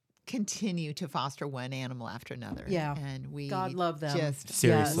continue to foster one animal after another. Yeah. And we God love them. Just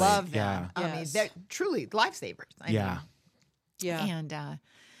Seriously. love them. Yeah. I mean, Yes. they're truly lifesavers. I Yeah. mean, Yeah. and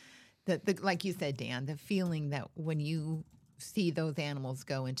the like you said, Dan, the feeling that when you see those animals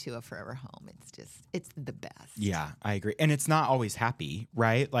go into a forever home, it's the best. Yeah, I agree. And it's not always happy,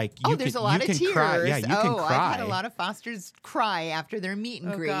 right? Like you There's can, a lot you of can tears. cry. Yeah, you can cry. I've had a lot of fosters cry after their meet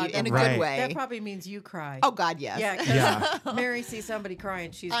and Oh, greet God, in a Right. good way. That probably means you cry. Oh God, yes. Yeah. 'Cause Yeah. Mary sees somebody crying.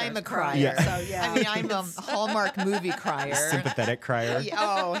 She's I'm a crying. crier. Yeah. So yeah. I mean, I'm a Hallmark movie crier. Sympathetic crier. Yeah,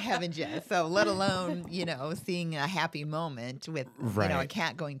 oh heavens, yes. So let alone seeing a happy moment with a Right.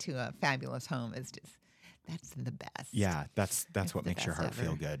 cat going to a fabulous home is just that's the best. Yeah, that's what the makes your best heart feel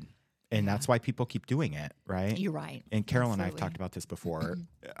ever. good. And that's why people keep doing it, right? You're right. And Carol and I have Absolutely. talked about this before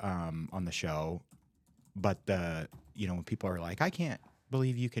on the show, but when people are like, I can't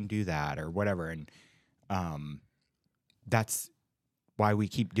believe you can do that or whatever, and that's why we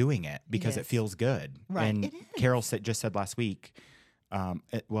keep doing it because it Yes. feels good. Right, And it is. Carol just said last week,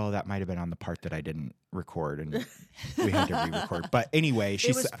 that might have been on the part that I didn't record, and we had to re-record. But anyway, she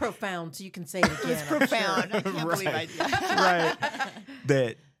It was said profound, so you can say it again. It's I'm sure. profound. I can't believe I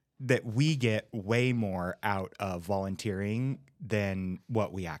right that we get way more out of volunteering than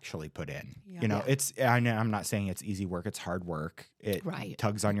what we actually put in. Yeah. I know I'm not saying it's easy work, it's hard work. It Right.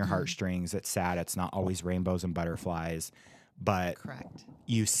 tugs on your heartstrings. It's sad. It's not always rainbows and butterflies, but Correct.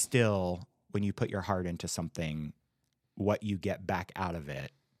 you still, when you put your heart into something, what you get back out of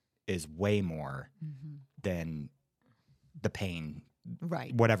it is way more than the pain,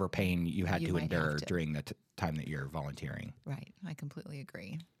 Right. whatever pain you had You to might have endure to. during the time that you're volunteering. Right. I completely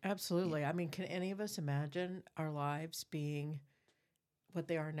agree. Absolutely. I mean, can any of us imagine our lives being what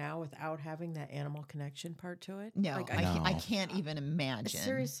they are now without having that animal connection part to it? No, Like, I No. can't even imagine.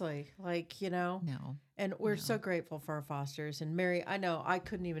 seriously, No. and we're so grateful for our fosters. And Mary, I know I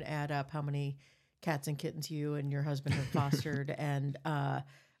couldn't even add up how many cats and kittens you and your husband have fostered. And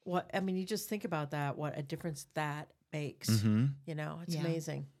you just think about that, what a difference that makes. Mm-hmm. It's Yeah.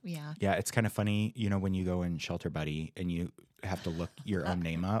 amazing. Yeah. Yeah, it's kind of funny, when you go in Shelter Buddy and you have to look your own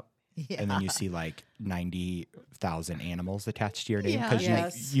name up, Yeah. and then you see like 90,000 animals attached to your name Yeah. because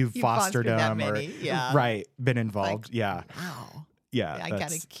Yes. you've You fostered fostered that them many, yeah. right, been involved. yeah, Wow. yeah. I got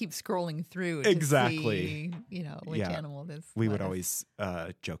that's- to keep scrolling through to Exactly. see, which Yeah. animal this We would was.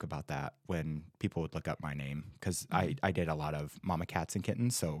 always joke about that when people would look up my name because Mm-hmm. I did a lot of mama cats and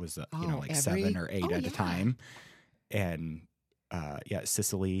kittens, so it was Oh, like every- 7 or 8 oh, at yeah. a time. And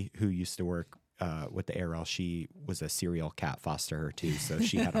Cicely, who used to work with the ARL, she was a serial cat fosterer too, so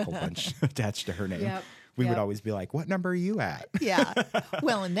she had a whole bunch attached to her name. Yep. We would Yep. always be like, "What number are you at?" Yeah.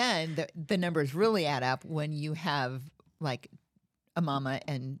 Well, and then the numbers really add up when you have like a mama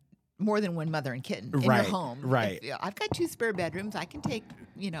and more than one mother and kitten in Right, your home. right. If, I've got 2 spare bedrooms. I can take,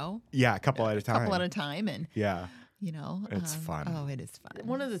 Yeah, a couple at a a time. couple at a time, and Yeah, It's um, fun. Oh, it is fun.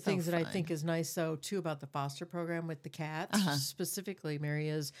 One of the So things that I fun. think is nice, though, too, about the foster program with the cats, Uh-huh. specifically, Mary,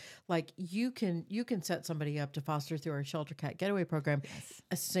 is like you can set somebody up to foster through our Shelter Cat Getaway program. Yes.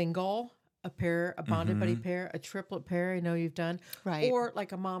 A single, a pair, a bonded buddy pair, a triplet pair. I know you've done, Right. Or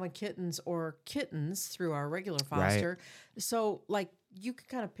like a mama kittens or kittens through our regular foster. So like you can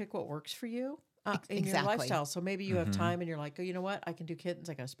kind of pick what works for you. In your Exactly. lifestyle. So maybe you have time and you're like, oh, you know what? I can do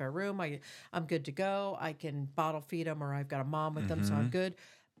kittens. I got a spare room. I'm good to go. I can bottle feed them or I've got a mom with them, so I'm good.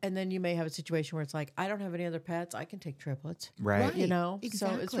 And then you may have a situation where it's like, I don't have any other pets. I can take triplets. Right. You know? So it's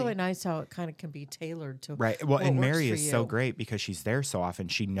Exactly. really nice how it kind of can be tailored to Right. Well, what and works Mary for is so you. great because she's there so often.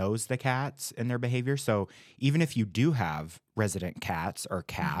 She knows the cats and their behavior. So even if you do have resident cats or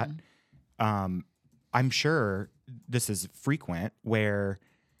cat, I'm sure this is frequent where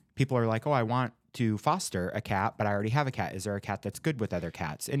people are like, oh, I want to foster a cat, but I already have a cat. Is there a cat that's good with other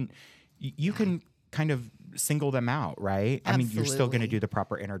cats? And you can kind of single them out, right? I mean, you're still going to Absolutely. do the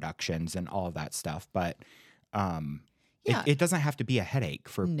proper introductions and all of that stuff, but Yeah. it doesn't have to be a headache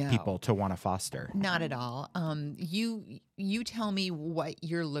for No. people to want to foster. Not at all. You tell me what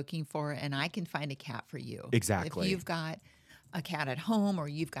you're looking for, and I can find a cat for you. Exactly. If you've got a cat at home or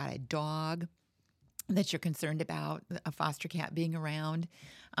you've got a dog that you're concerned about, a foster cat being around,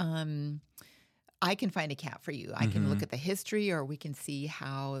 I can find a cat for you. I can look at the history, or we can see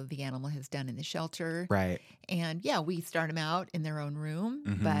how the animal has done in the shelter. Right. And yeah, we start them out in their own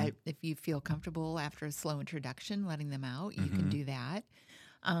room. But if you feel comfortable after a slow introduction, letting them out, you can do that.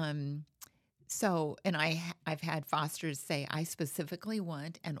 So, and I've had fosters say, I specifically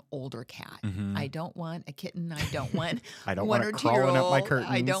want an older cat. I don't want a kitten. I don't want I don't one want or it crawling up my 2-year-old.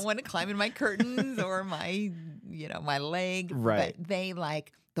 I curtains. don't want to climb in my curtains or my, my leg. Right. But they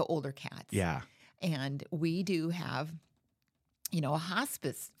like the older cats. Yeah. And we do have, a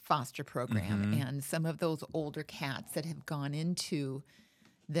hospice foster program. And some of those older cats that have gone into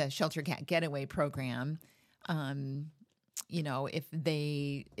the Shelter Cat Getaway program, if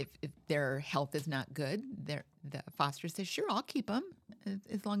their health is not good, the foster says, sure, I'll keep them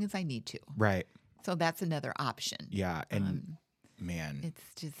as long as I need to. Right. So that's another option. Yeah. And man, It's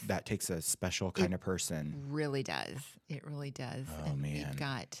just that takes a special kind of person. really does. It really does. Oh, and man. we've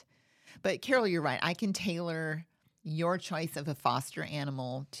got, but Carol, you're right. I can tailor your choice of a foster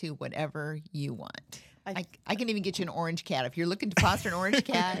animal to whatever you want. I can even get you an orange cat. If you're looking to foster an orange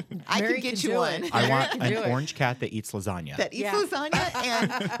cat, I Mary can get can you do one. it. I Mary want can an do it. orange cat that eats lasagna. That eats Yeah. lasagna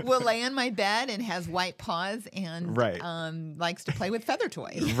and will lay on my bed and has white paws and Right. Likes to play with feather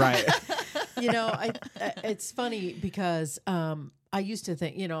toys. Right. It's funny because I used to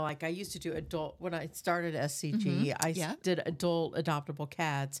think, I used to do adult, when I started SCG, I Yeah. did adult adoptable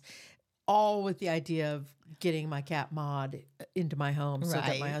cats, all with the idea of getting my cat Maud into my home so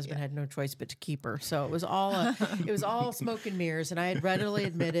that my Right, husband had no choice but to keep her. So it was all smoke and mirrors, and I had readily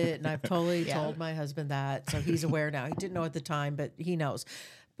admit it, and I've totally Yeah. told my husband that, so he's aware now. He didn't know at the time, but he knows.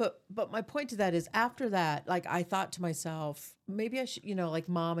 But my point to that is, after that, like, I thought to myself, maybe I should, like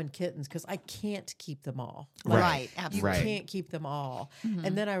Mom and Kittens, because I can't keep them all. Like, Right. you Absolutely. Right. can't keep them all.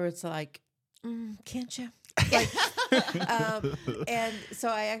 And then I was like, can't you? And so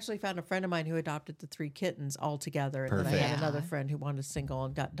I actually found a friend of mine who adopted the 3 kittens all together. And then I Perfect. had another Yeah. friend who wanted a single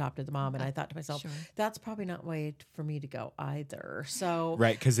and adopted the mom. And I thought to myself, Sure. that's probably not the way for me to go either. So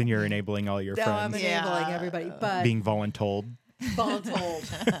Right. Because then you're enabling all your now I'm friends enabling Yeah. everybody. But being voluntold.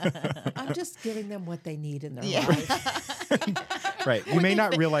 voluntold. I'm just giving them what they need in their Yeah. life. Right. You may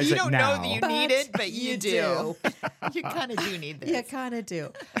not realize You it don't now. know that you But need it, but you you do. You kind of do need this. Yeah, kind of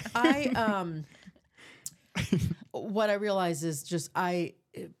do. What I realize is just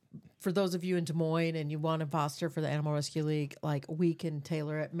for those of you in Des Moines and you want to foster for the Animal Rescue League, like, we can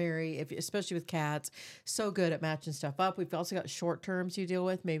tailor it. Mary, especially with cats, so good at matching stuff up. We've also got short terms you deal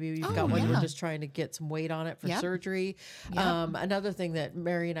with. Maybe you've got one yeah. you're just trying to get some weight on it for Yep. surgery. Yep. Another thing that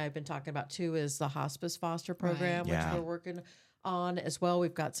Mary and I have been talking about too is the hospice foster program, Yeah. which we're working on as well.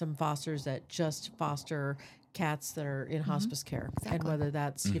 We've got some fosters that just foster cats that are in hospice care, and Exactly. whether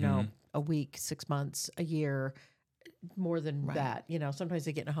that's a week, 6 months, a year, more than that. Sometimes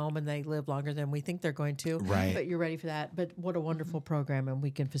they get in a home and they live longer than we think they're going to. Right. But you're ready for that. But what a wonderful program, and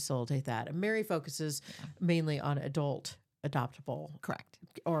we can facilitate that. And Mary focuses mainly on adult adoptable, Correct.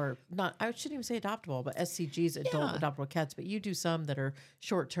 or not. I shouldn't even say adoptable, but SCG's adult Yeah. adoptable cats. But you do some that are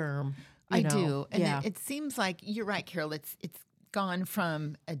short term. I do. And yeah. it seems like you're right, Carol. It's gone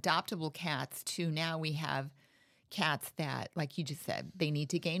from adoptable cats to now we have cats that, like you just said, they need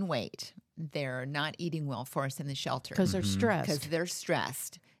to gain weight. They're not eating well for us in the shelter because they're stressed. because they're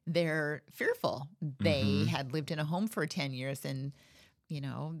stressed. They're fearful. They had lived in a home for 10 years and,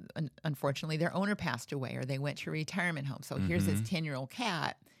 unfortunately their owner passed away or they went to a retirement home. So here's this 10-year-old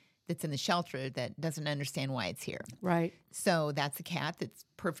cat that's in the shelter that doesn't understand why it's here. Right. So that's a cat that's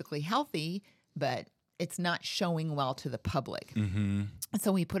perfectly healthy, but it's not showing well to the public.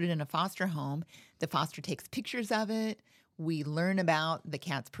 So we put it in a foster home. The foster takes pictures of it. We learn about the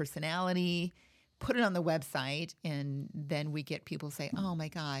cat's personality, put it on the website, and then we get people say, oh my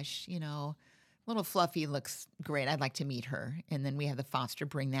gosh, little Fluffy looks great. I'd like to meet her. And then we have the foster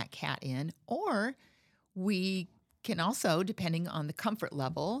bring that cat in. Or we can also, depending on the comfort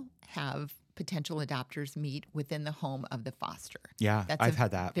level, have potential adopters meet within the home of the foster. Yeah, That's I've a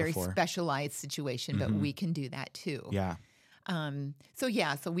had that very before. specialized situation, but we can do that too. Yeah.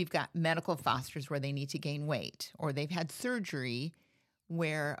 So we've got medical fosters where they need to gain weight, or they've had surgery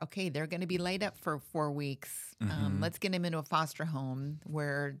where, okay, they're going to be laid up for 4 weeks. Let's get them into a foster home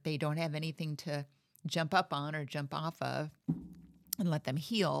where they don't have anything to jump up on or jump off of and let them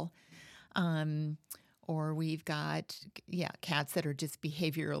heal. Or we've got, cats that are just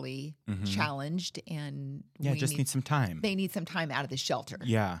behaviorally challenged and just need some time. They need some time out of the shelter.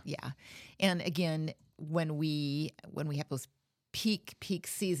 Yeah. Yeah. And again, when we have those peak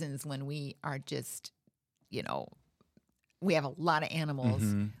seasons when we are just, we have a lot of animals.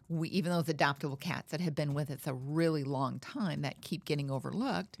 Even those adoptable cats that have been with us a really long time that keep getting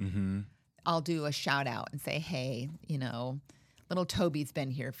overlooked, I'll do a shout out and say, hey, little Toby's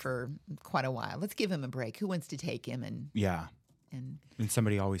been here for quite a while. Let's give him a break. Who wants to take him? And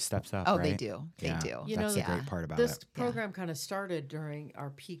somebody always steps up. Oh, right? they do. They do. That's the great part about this it. program kind of started during our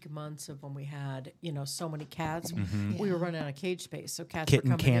peak months of when we had, so many cats. We were running out of cage space, so cats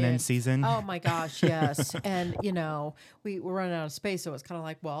Kitten were coming cannon in. season. Oh my gosh, yes. And we were running out of space, so it's kind of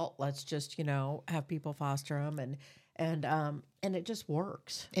like, well, let's just have people foster them, and it just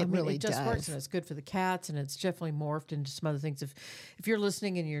works. It really it just does. works, and it's good for the cats, and it's definitely morphed into some other things. If you're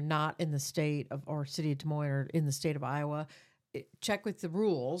listening and you're not in the state of or city of Des Moines or in the state of Iowa, check with the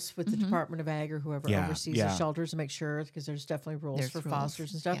rules with the Department of Ag or whoever oversees the shelters and make sure, because there's definitely rules for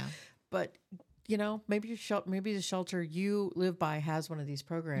fosters and stuff. Yeah. But maybe the shelter you live by has one of these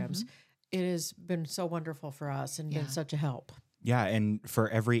programs. It has been so wonderful for us and been such a help. Yeah, and for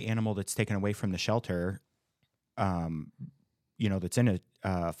every animal that's taken away from the shelter, that's in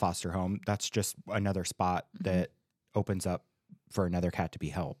a foster home, that's just another spot that opens up for another cat to be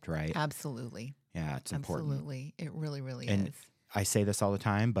helped, right? Absolutely. Yeah, it's important. Absolutely. It really, really And is. I say this all the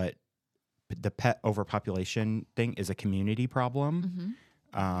time, but the pet overpopulation thing is a community problem.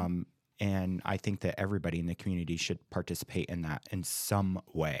 And I think that everybody in the community should participate in that in some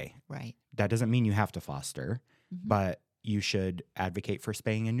way. Right. That doesn't mean you have to foster, but you should advocate for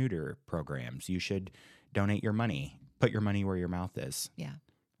spaying and neuter programs. You should donate your money, put your money where your mouth is. Yeah.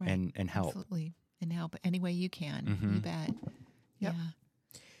 Right. And help. Absolutely. And help any way you can. You bet. Yep.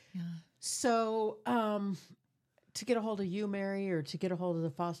 Yeah. So, to get a hold of you, Mary, or to get a hold of the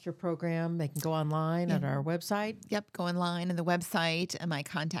foster program, they can go online at our website. Yep, go online on the website. And my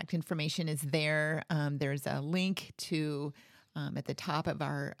contact information is there. There's a link to at the top of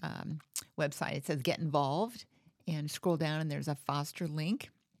our website. It says "Get Involved," and scroll down, and there's a foster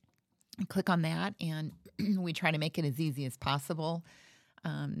link. Click on that, and we try to make it as easy as possible.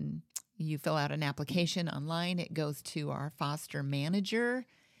 You fill out an application online. It goes to our foster manager,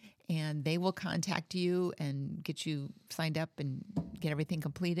 and they will contact you and get you signed up and get everything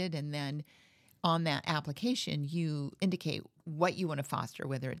completed. And then on that application, you indicate what you want to foster,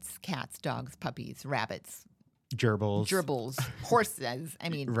 whether it's cats, dogs, puppies, rabbits, gerbils, horses. I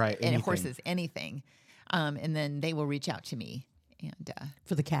mean, right, and horses, anything. And then they will reach out to me. And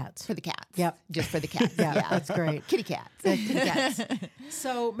For the cats. Yep. Just for the cats. Yeah, that's great. Kitty cats. Kitty cats.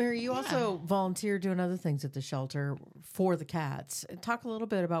 So, Mary, you also volunteer doing other things at the shelter for the cats. Talk a little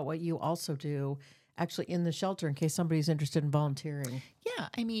bit about what you also do actually in the shelter in case somebody's interested in volunteering. Yeah,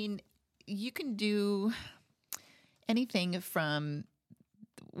 I mean, you can do anything from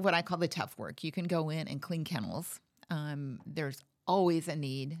what I call the tough work. You can go in and clean kennels. There's always a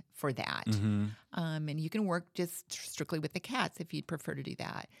need for that. And you can work just strictly with the cats if you'd prefer to do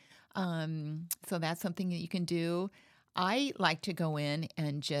that. So that's something that you can do. I like to go in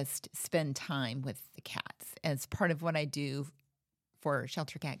and just spend time with the cats. As part of what I do for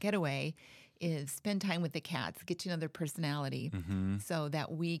Shelter Cat Getaway is spend time with the cats, get to know their personality so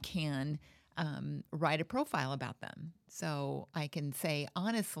that we can write a profile about them. So I can say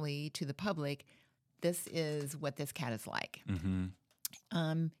honestly to the public, this is what this cat is like.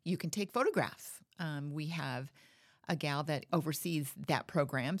 You can take photographs. We have a gal that oversees that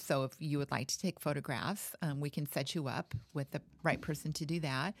program. So if you would like to take photographs, we can set you up with the right person to do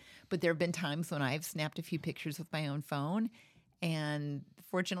that. But there have been times when I've snapped a few pictures with my own phone, and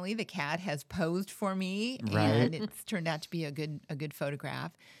fortunately the cat has posed for me, and it's turned out to be a good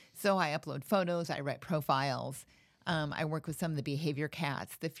photograph. So I upload photos, I write profiles. I work with some of the behavior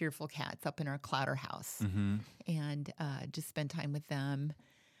cats, the fearful cats up in our Clowder house, and just spend time with them.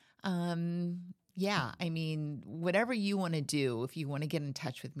 Yeah, I mean, whatever you want to do, if you want to get in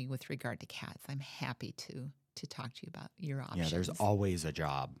touch with me with regard to cats, I'm happy to talk to you about your options. Yeah, there's always a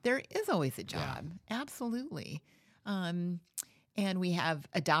job. There is always a job. Absolutely. And we have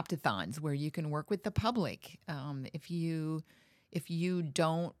adopt-a-thons where you can work with the public.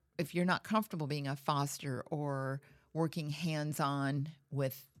 If you're not comfortable being a foster or working hands-on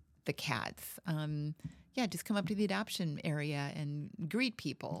with the cats, just come up to the adoption area and greet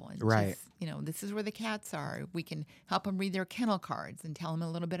people. And Right. just, this is where the cats are. We can help them read their kennel cards and tell them a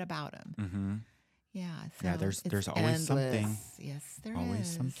little bit about them. Mm-hmm. Yeah. Yeah, So there's it's always something. endless. Yes, there is. Always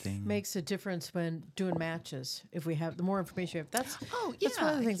something. Makes a difference when doing matches. If we have the more information, you have, that's one of yeah,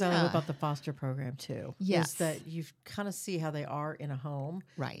 the things I love yeah. about the foster program too. Yes. is that you kind of see how they are in a home,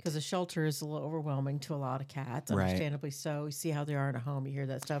 Right. Because a shelter is a little overwhelming to a lot of cats, Right. understandably so. You see how they are in a home, you hear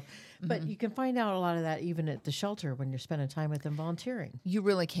that stuff, Mm-hmm. but you can find out a lot of that even at the shelter when you're spending time with them volunteering. You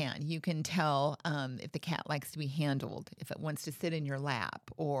really can. You can tell if the cat likes to be handled, if it wants to sit in your lap,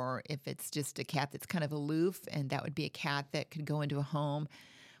 or if it's just a cat that's kind of aloof, and that would be a cat that could go into a home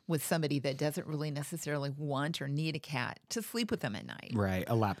with somebody that doesn't really necessarily want or need a cat to sleep with them at night. Right.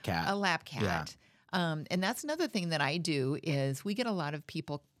 A lap cat. A lap cat. And that's another thing that I do is we get a lot of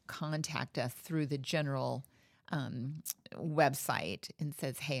people contact us through the general website and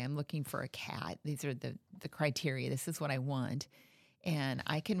says, hey, I'm looking for a cat. These are the criteria. This is what I want. And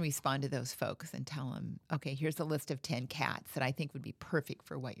I can respond to those folks and tell them, okay, here's a list of 10 cats that I think would be perfect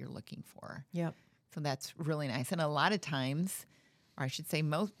for what you're looking for. Yep. So that's really nice. And a lot of times, or I should say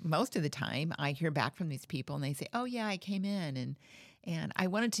most of the time, I hear back from these people and they say, oh, yeah, I came in and I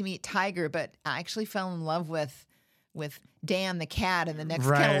wanted to meet Tiger, but I actually fell in love with Dan the cat in the next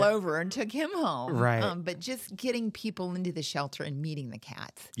Right. kennel over and took him home. Right. But just getting people into the shelter and meeting the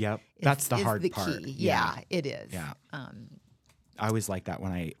cats. Yep. is- That's the is hard the part. Key. Yeah, it is. Yeah. I always like that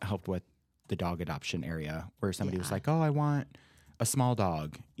when I helped with the dog adoption area where somebody was Yeah. like, oh, I want a small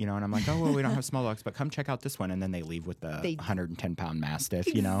dog, and I'm like, oh, well, we don't have small dogs, but come check out this one. And then they leave with the 110-pound Mastiff,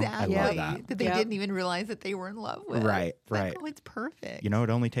 I love that. That they Yep. didn't even realize that they were in love with. Right, It's like, right. oh, it's perfect. It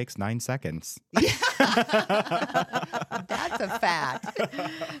only takes 9 seconds. That's a fact.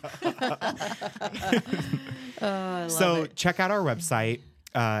 I love So it. check out our website,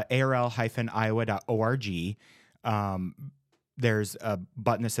 arl-iowa.org. There's a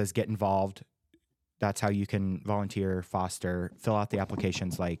button that says Get Involved. That's how you can volunteer, foster, fill out the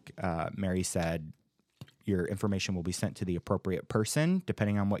applications like Mary said. Your information will be sent to the appropriate person,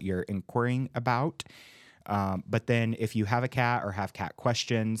 depending on what you're inquiring about. But then if you have a cat or have cat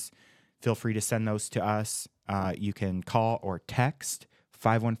questions, feel free to send those to us. You can call or text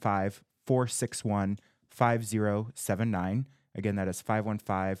 515-461-5079. Again, that is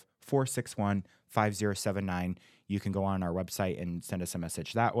 515-461-5079. You can go on our website and send us a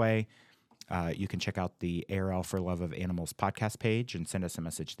message that way. You can check out the ARL for Love of Animals podcast page and send us a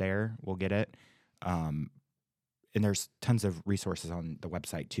message there. We'll get it. And there's tons of resources on the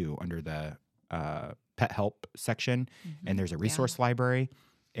website too, under the pet help section. And there's a resource library,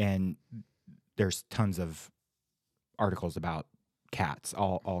 and there's tons of articles about cats,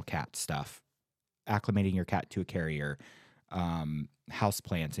 all cat stuff, acclimating your cat to a carrier, house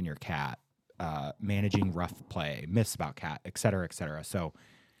plants in your cat, managing rough play, myths about cat, et cetera, et cetera. So,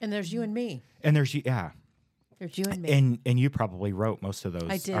 And there's you and me. and there's There's you and me. and you probably wrote most of those.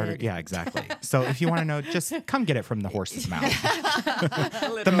 I did. Yeah, exactly. So if you want to know, just come get it from the horse's mouth,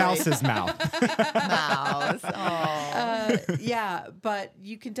 the mouse's mouth. Mouse. Oh. Yeah, but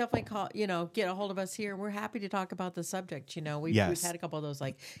you can definitely call, get a hold of us here. We're happy to talk about the subject. We've Yes. had a couple of those,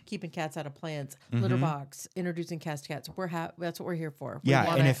 like keeping cats out of plants, litter box, introducing cats to cats. That's what we're here for. We Yeah,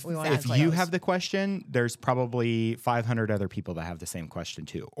 wanna- and if we wanna if answer you those. have the question, there's probably 500 other people that have the same question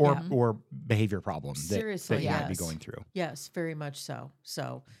too, or behavior problem that Seriously, you might be yes. going through. Yes, very much so.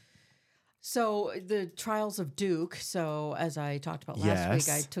 So the trials of Duke. So as I talked about last week, Yes.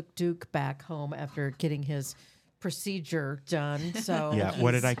 I took Duke back home after getting his procedure done. So Yeah.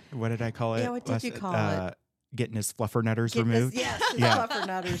 What did I call it? Yeah, what did you call it? Getting his fluffernutters Getting his- removed. Yes, his Yeah.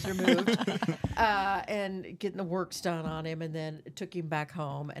 fluffernutters removed, and getting the works done on him, and then took him back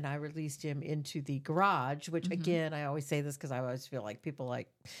home, and I released him into the garage. Which again, I always say this because I always feel like people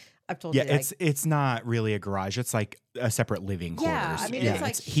I've told Yeah, you, like, it's not really a garage. It's like a separate living quarters. Yeah, I mean, yeah, it's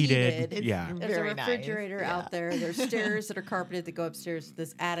like heated. heated. Yeah. There's Very a nice. refrigerator Yeah. out there. There's stairs that are carpeted that go upstairs to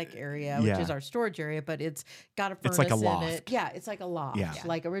this attic area, which Yeah. is our storage area, but it's got a furnace It's like a in loft. it. Yeah, it's like a loft. Yeah.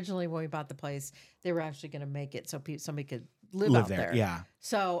 Like originally when we bought the place, they were actually going to make it so somebody could live Live out there. there. Yeah.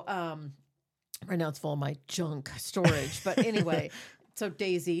 So right now it's full of my junk storage. But anyway, so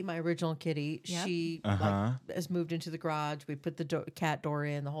Daisy, my original kitty, Yep. she Uh-huh. has moved into the garage. We put the cat door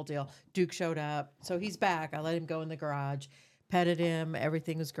in, the whole deal. Duke showed up. So he's back. I let him go in the garage, petted him.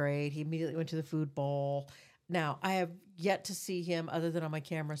 Everything was great. He immediately went to the food bowl. Now, I have yet to see him other than on my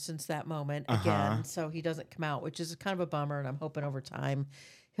camera since that moment again. So he doesn't come out, which is kind of a bummer. And I'm hoping over time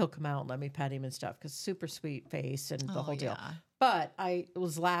he'll come out and let me pet him and stuff because super sweet face and the whole deal. Yeah. But I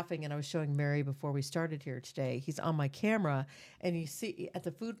was laughing and I was showing Mary before we started here today. He's on my camera and you see at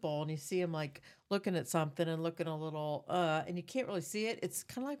the food bowl and you see him like looking at something and looking a little, and you can't really see it. It's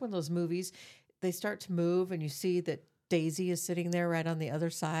kind of like one of those movies. They start to move and you see that Daisy is sitting there right on the other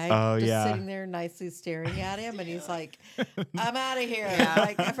side. Oh, just yeah. sitting there nicely staring at him. And he's like, I'm out of here.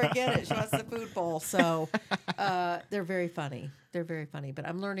 Like, I forget it. She wants the food bowl. So they're very funny. They're very funny. But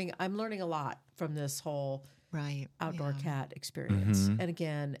I'm learning a lot from this whole Right. outdoor Yeah. cat experience. And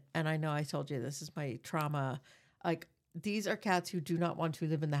again, and I know I told you this is my trauma. Like, these are cats who do not want to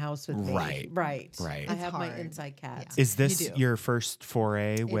live in the house with me. Right. Right. Right. I It's have my hard. inside cats. Is this You do. your first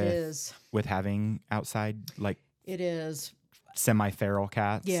foray It with is. having outside like It is. semi-feral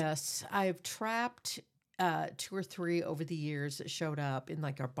cats? Yes. I've trapped 2 or 3 over the years that showed up in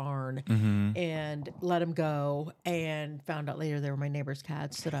like our barn Mm-hmm. and let them go and found out later they were my neighbor's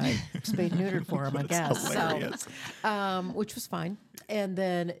cats that I spayed and neutered for them, I guess. hilarious. So, which was fine. And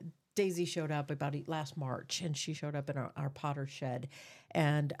then Daisy showed up about last March and she showed up in our Potter shed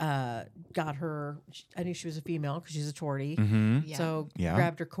and got her. I knew she was a female because she's a tortie. Mm-hmm. Yeah. So Yeah.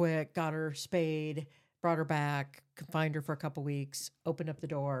 grabbed her quick, got her spayed, brought her back, confined her for a couple weeks, opened up the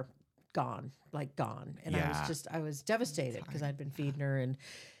door, gone. And Yeah. I was devastated because I'd been feeding her and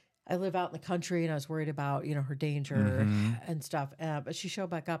I live out in the country and I was worried about, her danger Mm-hmm. and stuff. But she showed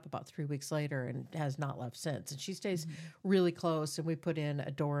back up about 3 weeks later and has not left since. And she stays really close. And we put in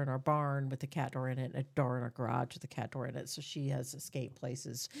a door in our barn with a cat door in it and a door in our garage with a cat door in it. So she has escape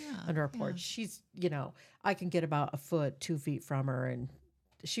places under our porch. She's, I can get about a foot, 2 feet from her and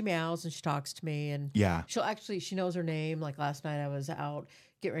she meows and she talks to me and Yeah. she knows her name. Like last night I was out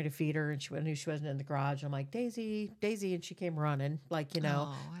getting ready to feed her and I knew she wasn't in the garage. I'm like, Daisy. And she came running Oh, I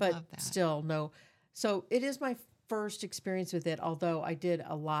but love that. still no. So it is my first experience with it, although I did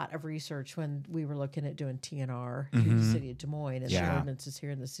a lot of research when we were looking at doing TNR through the city of Des Moines and the Yeah. ordinances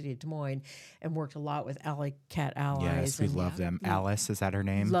here in the city of Des Moines and worked a lot with Alley Cat Allies. Yes, we and love them. Alice, is that her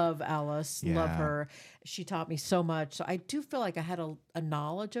name? Love Alice, love Yeah. her. She taught me so much. So I do feel like I had a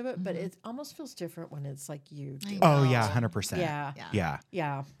knowledge of it, but it almost feels different when it's like you do. Oh it. yeah, 100%. Yeah. Yeah. Yeah.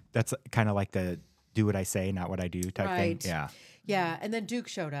 Yeah. That's kind of like the do what I say, not what I do type Right. thing. Yeah. Yeah. And then Duke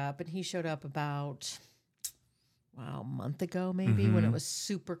showed up and he showed up about a month ago maybe when it was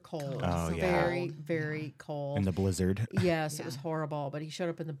super cold. Oh, yeah. Very, very cold. In the blizzard. Yes, it was horrible. But he showed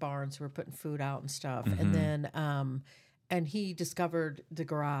up in the barn, so we're putting food out and stuff. Mm-hmm. And then, and he discovered the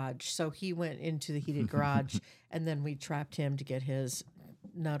garage, so he went into the heated garage, and then we trapped him to get his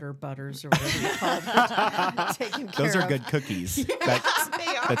nutter butters or whatever you call it taken care Those are of. good cookies. They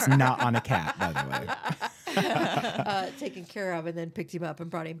That's are. not on a cat, by the way. Taken care of, and then picked him up and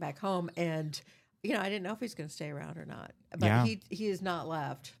brought him back home. And I didn't know if he was going to stay around or not. But Yeah. he is not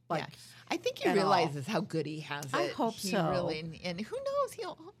left. Like, Yeah. I think he at all. realizes how good he has it. I hope He so. Really, and who knows,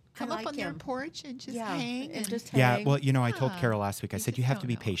 he'll come like up on their him. porch and just yeah, hang. and just Yeah, hang. well, I told Yeah. Carol last week. I You said just you have to don't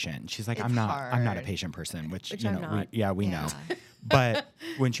be know. patient. She's like, It's I'm not a hard. patient person, which I'm not. we know. Yeah. But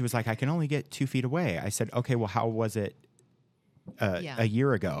when she was like, I can only get 2 feet away, I said, okay, well, how was it Yeah. a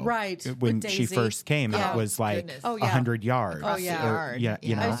year ago? Right, When with she Daisy. first came, Yeah. it was like Goodness. Oh, yeah. 100 yards. Oh, yeah. Or, yeah, you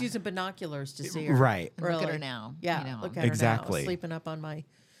Yeah. I know? was using binoculars to see her. Right. And look at Really. her now. Yeah, you know. look at Exactly. her now, sleeping up on my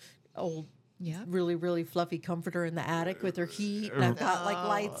old, Yeah. really, really fluffy comforter in the attic with her heat, and I've got like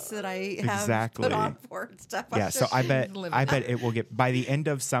lights that I have Exactly. put on for it and stuff. Yeah, so I bet living it will get by the end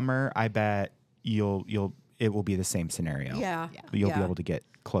of summer. I bet it will be the same scenario. Yeah, You'll yeah. be able to get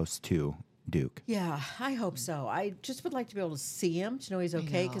close to Duke. Yeah, I hope so. I just would like to be able to see him to know he's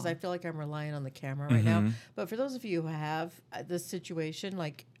okay because I feel like I'm relying on the camera right Mm-hmm. now. But for those of you who have this situation,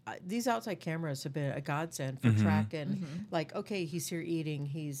 like these outside cameras have been a godsend for Mm-hmm. tracking. Like, okay, he's here eating.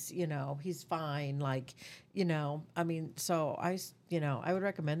 He's he's fine. Like, I mean, so I would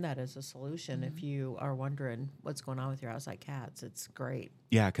recommend that as a solution if you are wondering what's going on with your outside cats. It's great.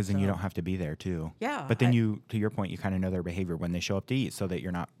 Yeah, because then you don't have to be there too. Yeah, But then to your point, you kind of know their behavior when they show up to eat, so that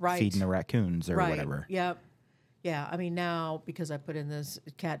you're not Right. feeding the raccoons or whatever. Yep. Yeah. I mean, now because I put in this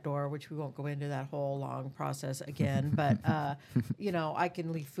cat door, which we won't go into that whole long process again, but I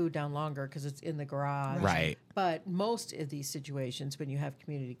can leave food down longer because it's in the garage. Right. But most of these situations, when you have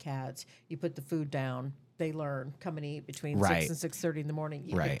community cats, you put the food down. They learn, come and eat between Right. 6 and 6:30 in the morning.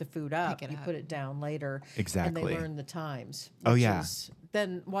 You Right. pick the food up, Pick it you up. put it down later, Exactly. and they learn the times. Oh, which yeah.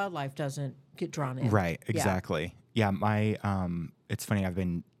 then wildlife doesn't get drawn in. Right, Yeah. exactly. Yeah, my it's funny, I've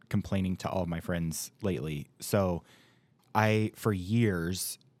been complaining to all of my friends lately. So for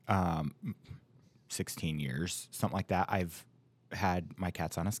years, 16 years, something like that, I've had my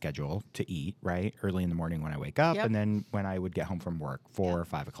cats on a schedule to eat, right? Early in the morning when I wake up, Yep. and then when I would get home from work, 4 or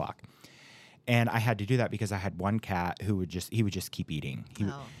 5 o'clock. And I had to do that because I had one cat who would just keep eating.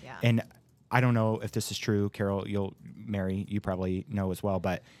 Oh, yeah. And I don't know if this is true, Carol, Mary, you probably know as well,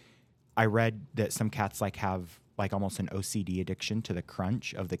 but I read that some cats like have like almost an OCD addiction to the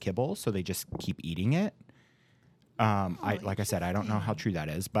crunch of the kibble, so they just keep eating it. Like I said, I don't know how true that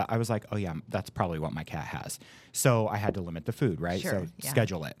is, but I was like, oh yeah, that's probably what my cat has. So I had to limit the food, right? Sure, So yeah.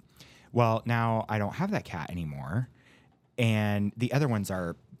 schedule it. Well, now I don't have that cat anymore, and the other ones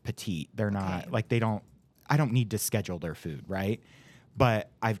are petite. They're not I don't need to schedule their food, right? But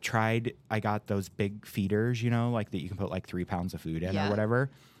I've tried, I got those big feeders, like that you can put like 3 pounds of food in Yeah. or whatever.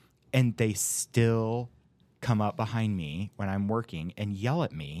 And they still come up behind me when I'm working and yell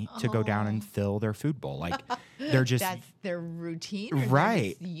at me to go down and fill their food bowl. Like they're just, That's their routine. Or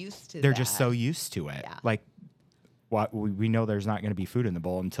Right. They're just used to they're that? just so used to it. Yeah. Like we know there's not going to be food in the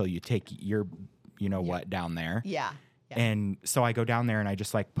bowl until you take your, what down there. Yeah. Yeah. And so I go down there and I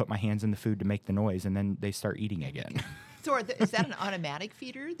just like put my hands in the food to make the noise, and then they start eating again. So is that an automatic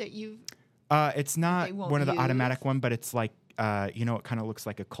feeder that you've? It's not They won't one of the use? automatic one, but it's like, it kind of looks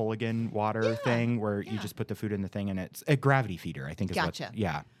like a Culligan water thing where you yeah. just put the food in the thing, and it's a gravity feeder, I think is Gotcha. what.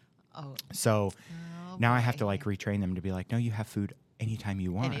 Yeah. Oh, So now I have to boy. like retrain them to be like, no, you have food anytime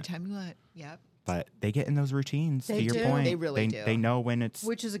you want. Anytime you want. Yep. But they get in those routines. They to your do. point, They really do. They know when it's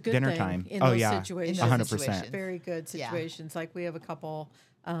Which is a good dinner thing time. in Oh those yeah, situations. In those 100%. situations. Very good Yeah. situations. Like we have a couple,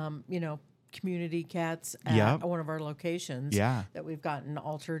 community cats at Yep. one of our locations Yeah. that we've gotten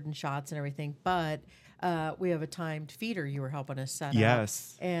altered and shots and everything. But we have a timed feeder you were helping us set up.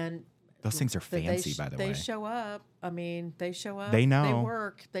 Yes. And Those things are they fancy, by the they way. show up. I mean, they show up. They They know.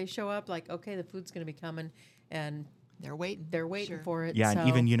 work. They show up like, okay, the food's going to be coming. And They're waiting. they're waiting Sure. for it. Yeah, so, and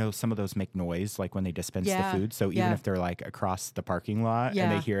even some of those make noise like when they dispense Yeah, the food. So even yeah. if they're like across the parking lot and Yeah.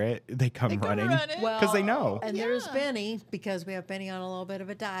 they hear it, they come running because they know. And there's Yeah. Benny, because we have Benny on a little bit of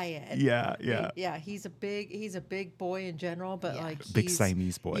a diet. Yeah, He- yeah. yeah. He's a big boy in general, but Yeah. like Big he's-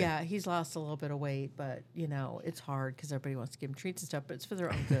 Siamese boy. Yeah, he's lost a little bit of weight, but it's hard because everybody wants to give him treats and stuff, but it's for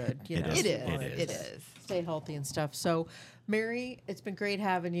their own good. It know, is. It they is. want It It is. is. Stay healthy and stuff. So, Mary, it's been great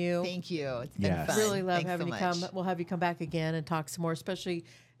having you. Thank you. It's been Yes. fun. Really love Thanks having so you come. much. We'll have you come back again and talk some more, especially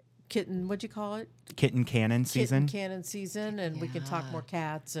kitten. What'd you call it? Kitten cannon season. Kitten cannon season, and we can talk Yeah. more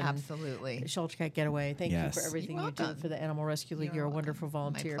cats and Absolutely. Shelter Cat Getaway. Thank you Yes. for everything You're you do welcome. for the Animal Rescue League. You're You're a welcome. wonderful My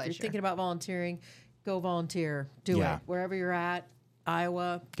volunteer. If you're pleasure. thinking about volunteering, go volunteer. Do Yeah. it. Wherever you're at,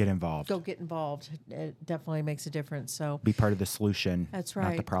 Iowa, Get involved. go get involved. It definitely makes a difference. So Be part of the solution. that's Not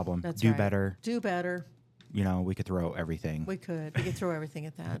right. the problem. That's Do right. better. Do better. We could throw everything. We could throw everything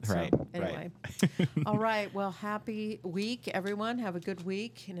at that. So, Right, anyway. All right. Well, happy week, everyone. Have a good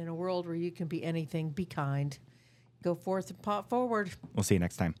week. And in a world where you can be anything, be kind. Go forth and pop forward. We'll see you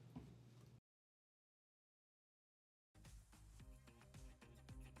next time.